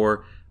looking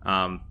for.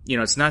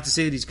 It's not to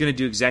say that he's going to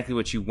do exactly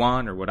what you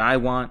want or what I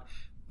want,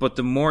 but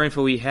the more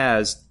info he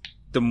has,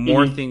 the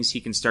more things he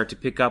can start to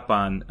pick up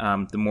on,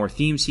 the more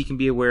themes he can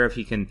be aware of.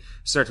 He can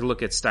start to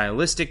look at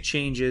stylistic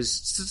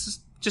changes,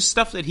 just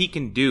stuff that he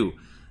can do.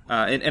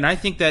 And I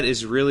think that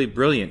is really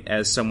brilliant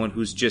as someone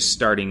who's just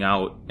starting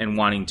out and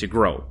wanting to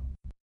grow.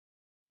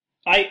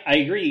 I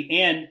agree.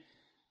 And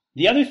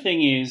the other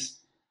thing is,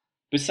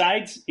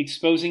 besides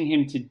exposing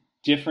him to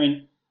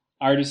different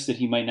artists that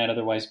he might not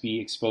otherwise be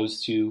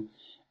exposed to,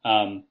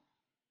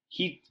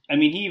 he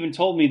even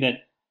told me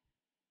that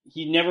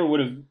he never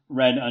would have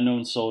read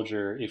Unknown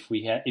Soldier if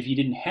he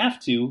didn't have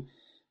to,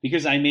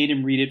 because I made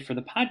him read it for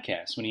the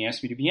podcast when he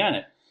asked me to be on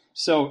it.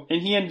 So, and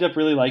he ended up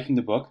really liking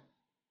the book,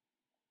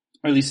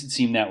 or at least it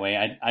seemed that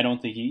way. I don't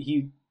think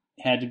he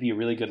had to be a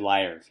really good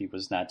liar if he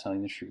was not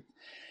telling the truth.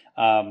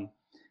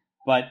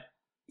 But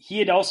he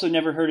had also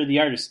never heard of the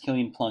artist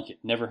Killian Plunkett,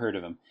 never heard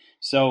of him.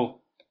 So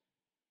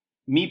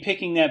me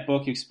picking that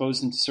book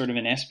exposed him to sort of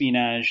an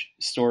espionage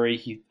story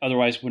he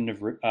otherwise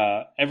wouldn't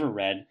have ever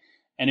read,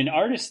 and an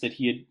artist that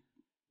he had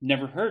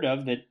never heard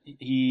of that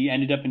he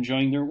ended up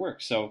enjoying their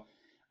work. So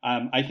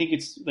I think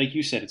it's, like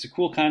you said, it's a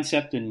cool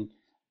concept, and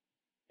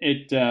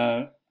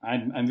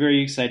I'm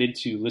very excited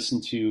to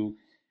listen to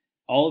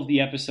all of the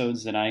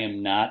episodes that I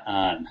am not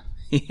on.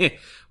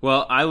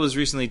 Well, I was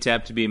recently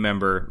tapped to be a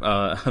member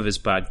of his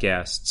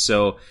podcast,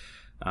 so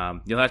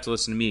you'll have to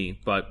listen to me.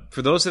 But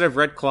for those that have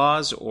read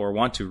Claws or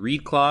want to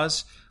read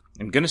Claws,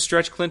 I'm going to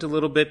stretch Clint a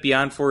little bit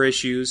beyond 4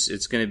 issues.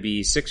 It's going to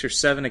be 6 or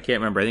 7. I can't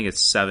remember. I think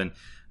it's 7,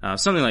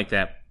 something like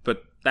that.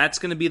 But that's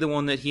going to be the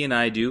one that he and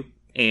I do,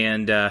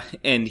 and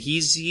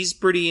he's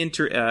pretty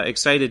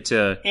excited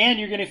to. And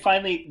you're going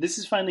to this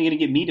is finally going to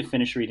get me to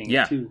finish reading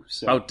it too.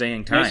 So about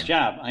dang time. Nice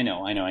job. I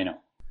know.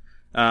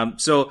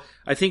 So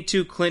I think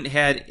too, Clint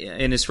had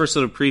in his first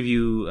little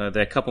preview,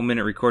 that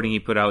couple-minute recording he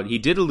put out, he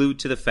did allude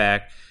to the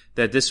fact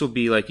that this will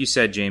be, like you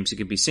said, James, it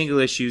could be single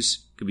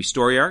issues, could be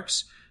story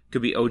arcs,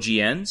 could be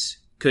OGNs,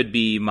 could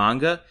be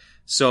manga.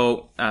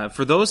 So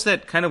for those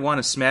that kind of want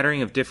a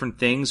smattering of different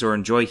things or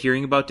enjoy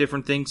hearing about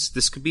different things,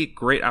 this could be a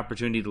great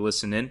opportunity to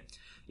listen in.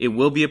 It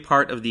will be a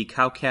part of the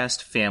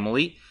Cowcast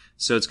family,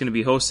 so it's going to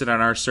be hosted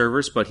on our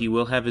servers, but he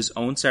will have his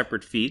own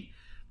separate feed.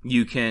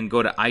 You can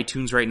go to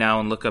iTunes right now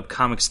and look up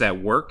Comics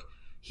That Work.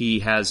 He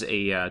has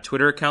a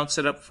Twitter account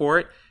set up for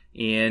it.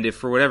 And if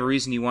for whatever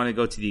reason you want to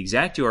go to the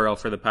exact URL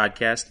for the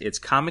podcast, it's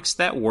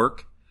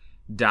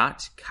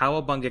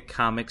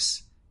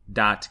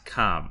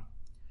comicsthatwork.cowabungacomics.com.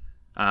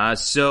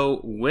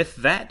 So with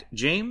that,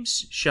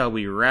 James, shall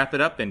we wrap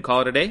it up and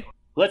call it a day?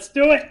 Let's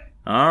do it!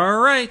 All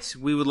right.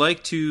 We would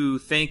like to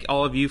thank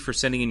all of you for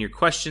sending in your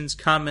questions,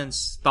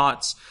 comments,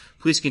 thoughts.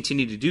 Please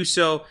continue to do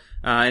so.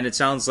 And it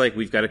sounds like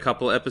we've got a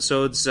couple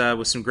episodes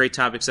with some great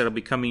topics that'll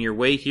be coming your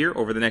way here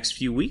over the next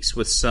few weeks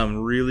with some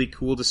really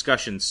cool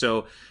discussions.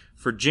 So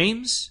for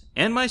James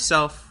and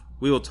myself,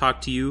 We will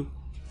talk to you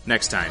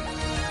next time.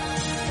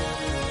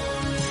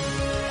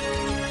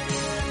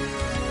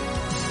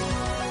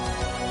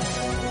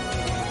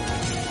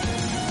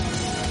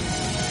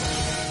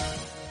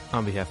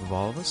 On behalf of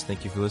all of us,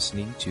 thank you for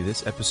listening to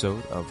this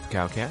episode of the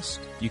Cowcast.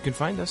 You can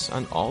find us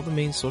on all the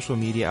main social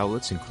media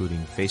outlets, including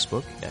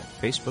Facebook at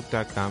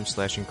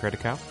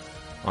facebook.com/Incredicow,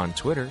 on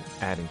Twitter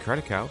at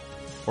Incredicow,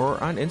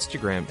 or on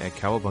Instagram at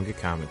Cowabunga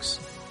Comics.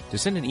 To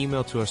send an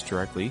email to us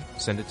directly,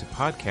 send it to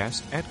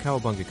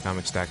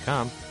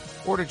podcast@cowabungacomics.com,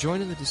 or to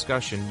join in the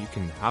discussion, you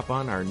can hop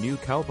on our new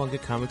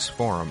Cowabunga Comics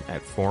forum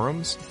at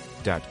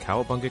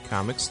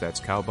forums.cowabungacomics,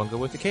 that's Cowabunga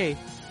with a K,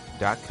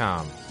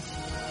 .com.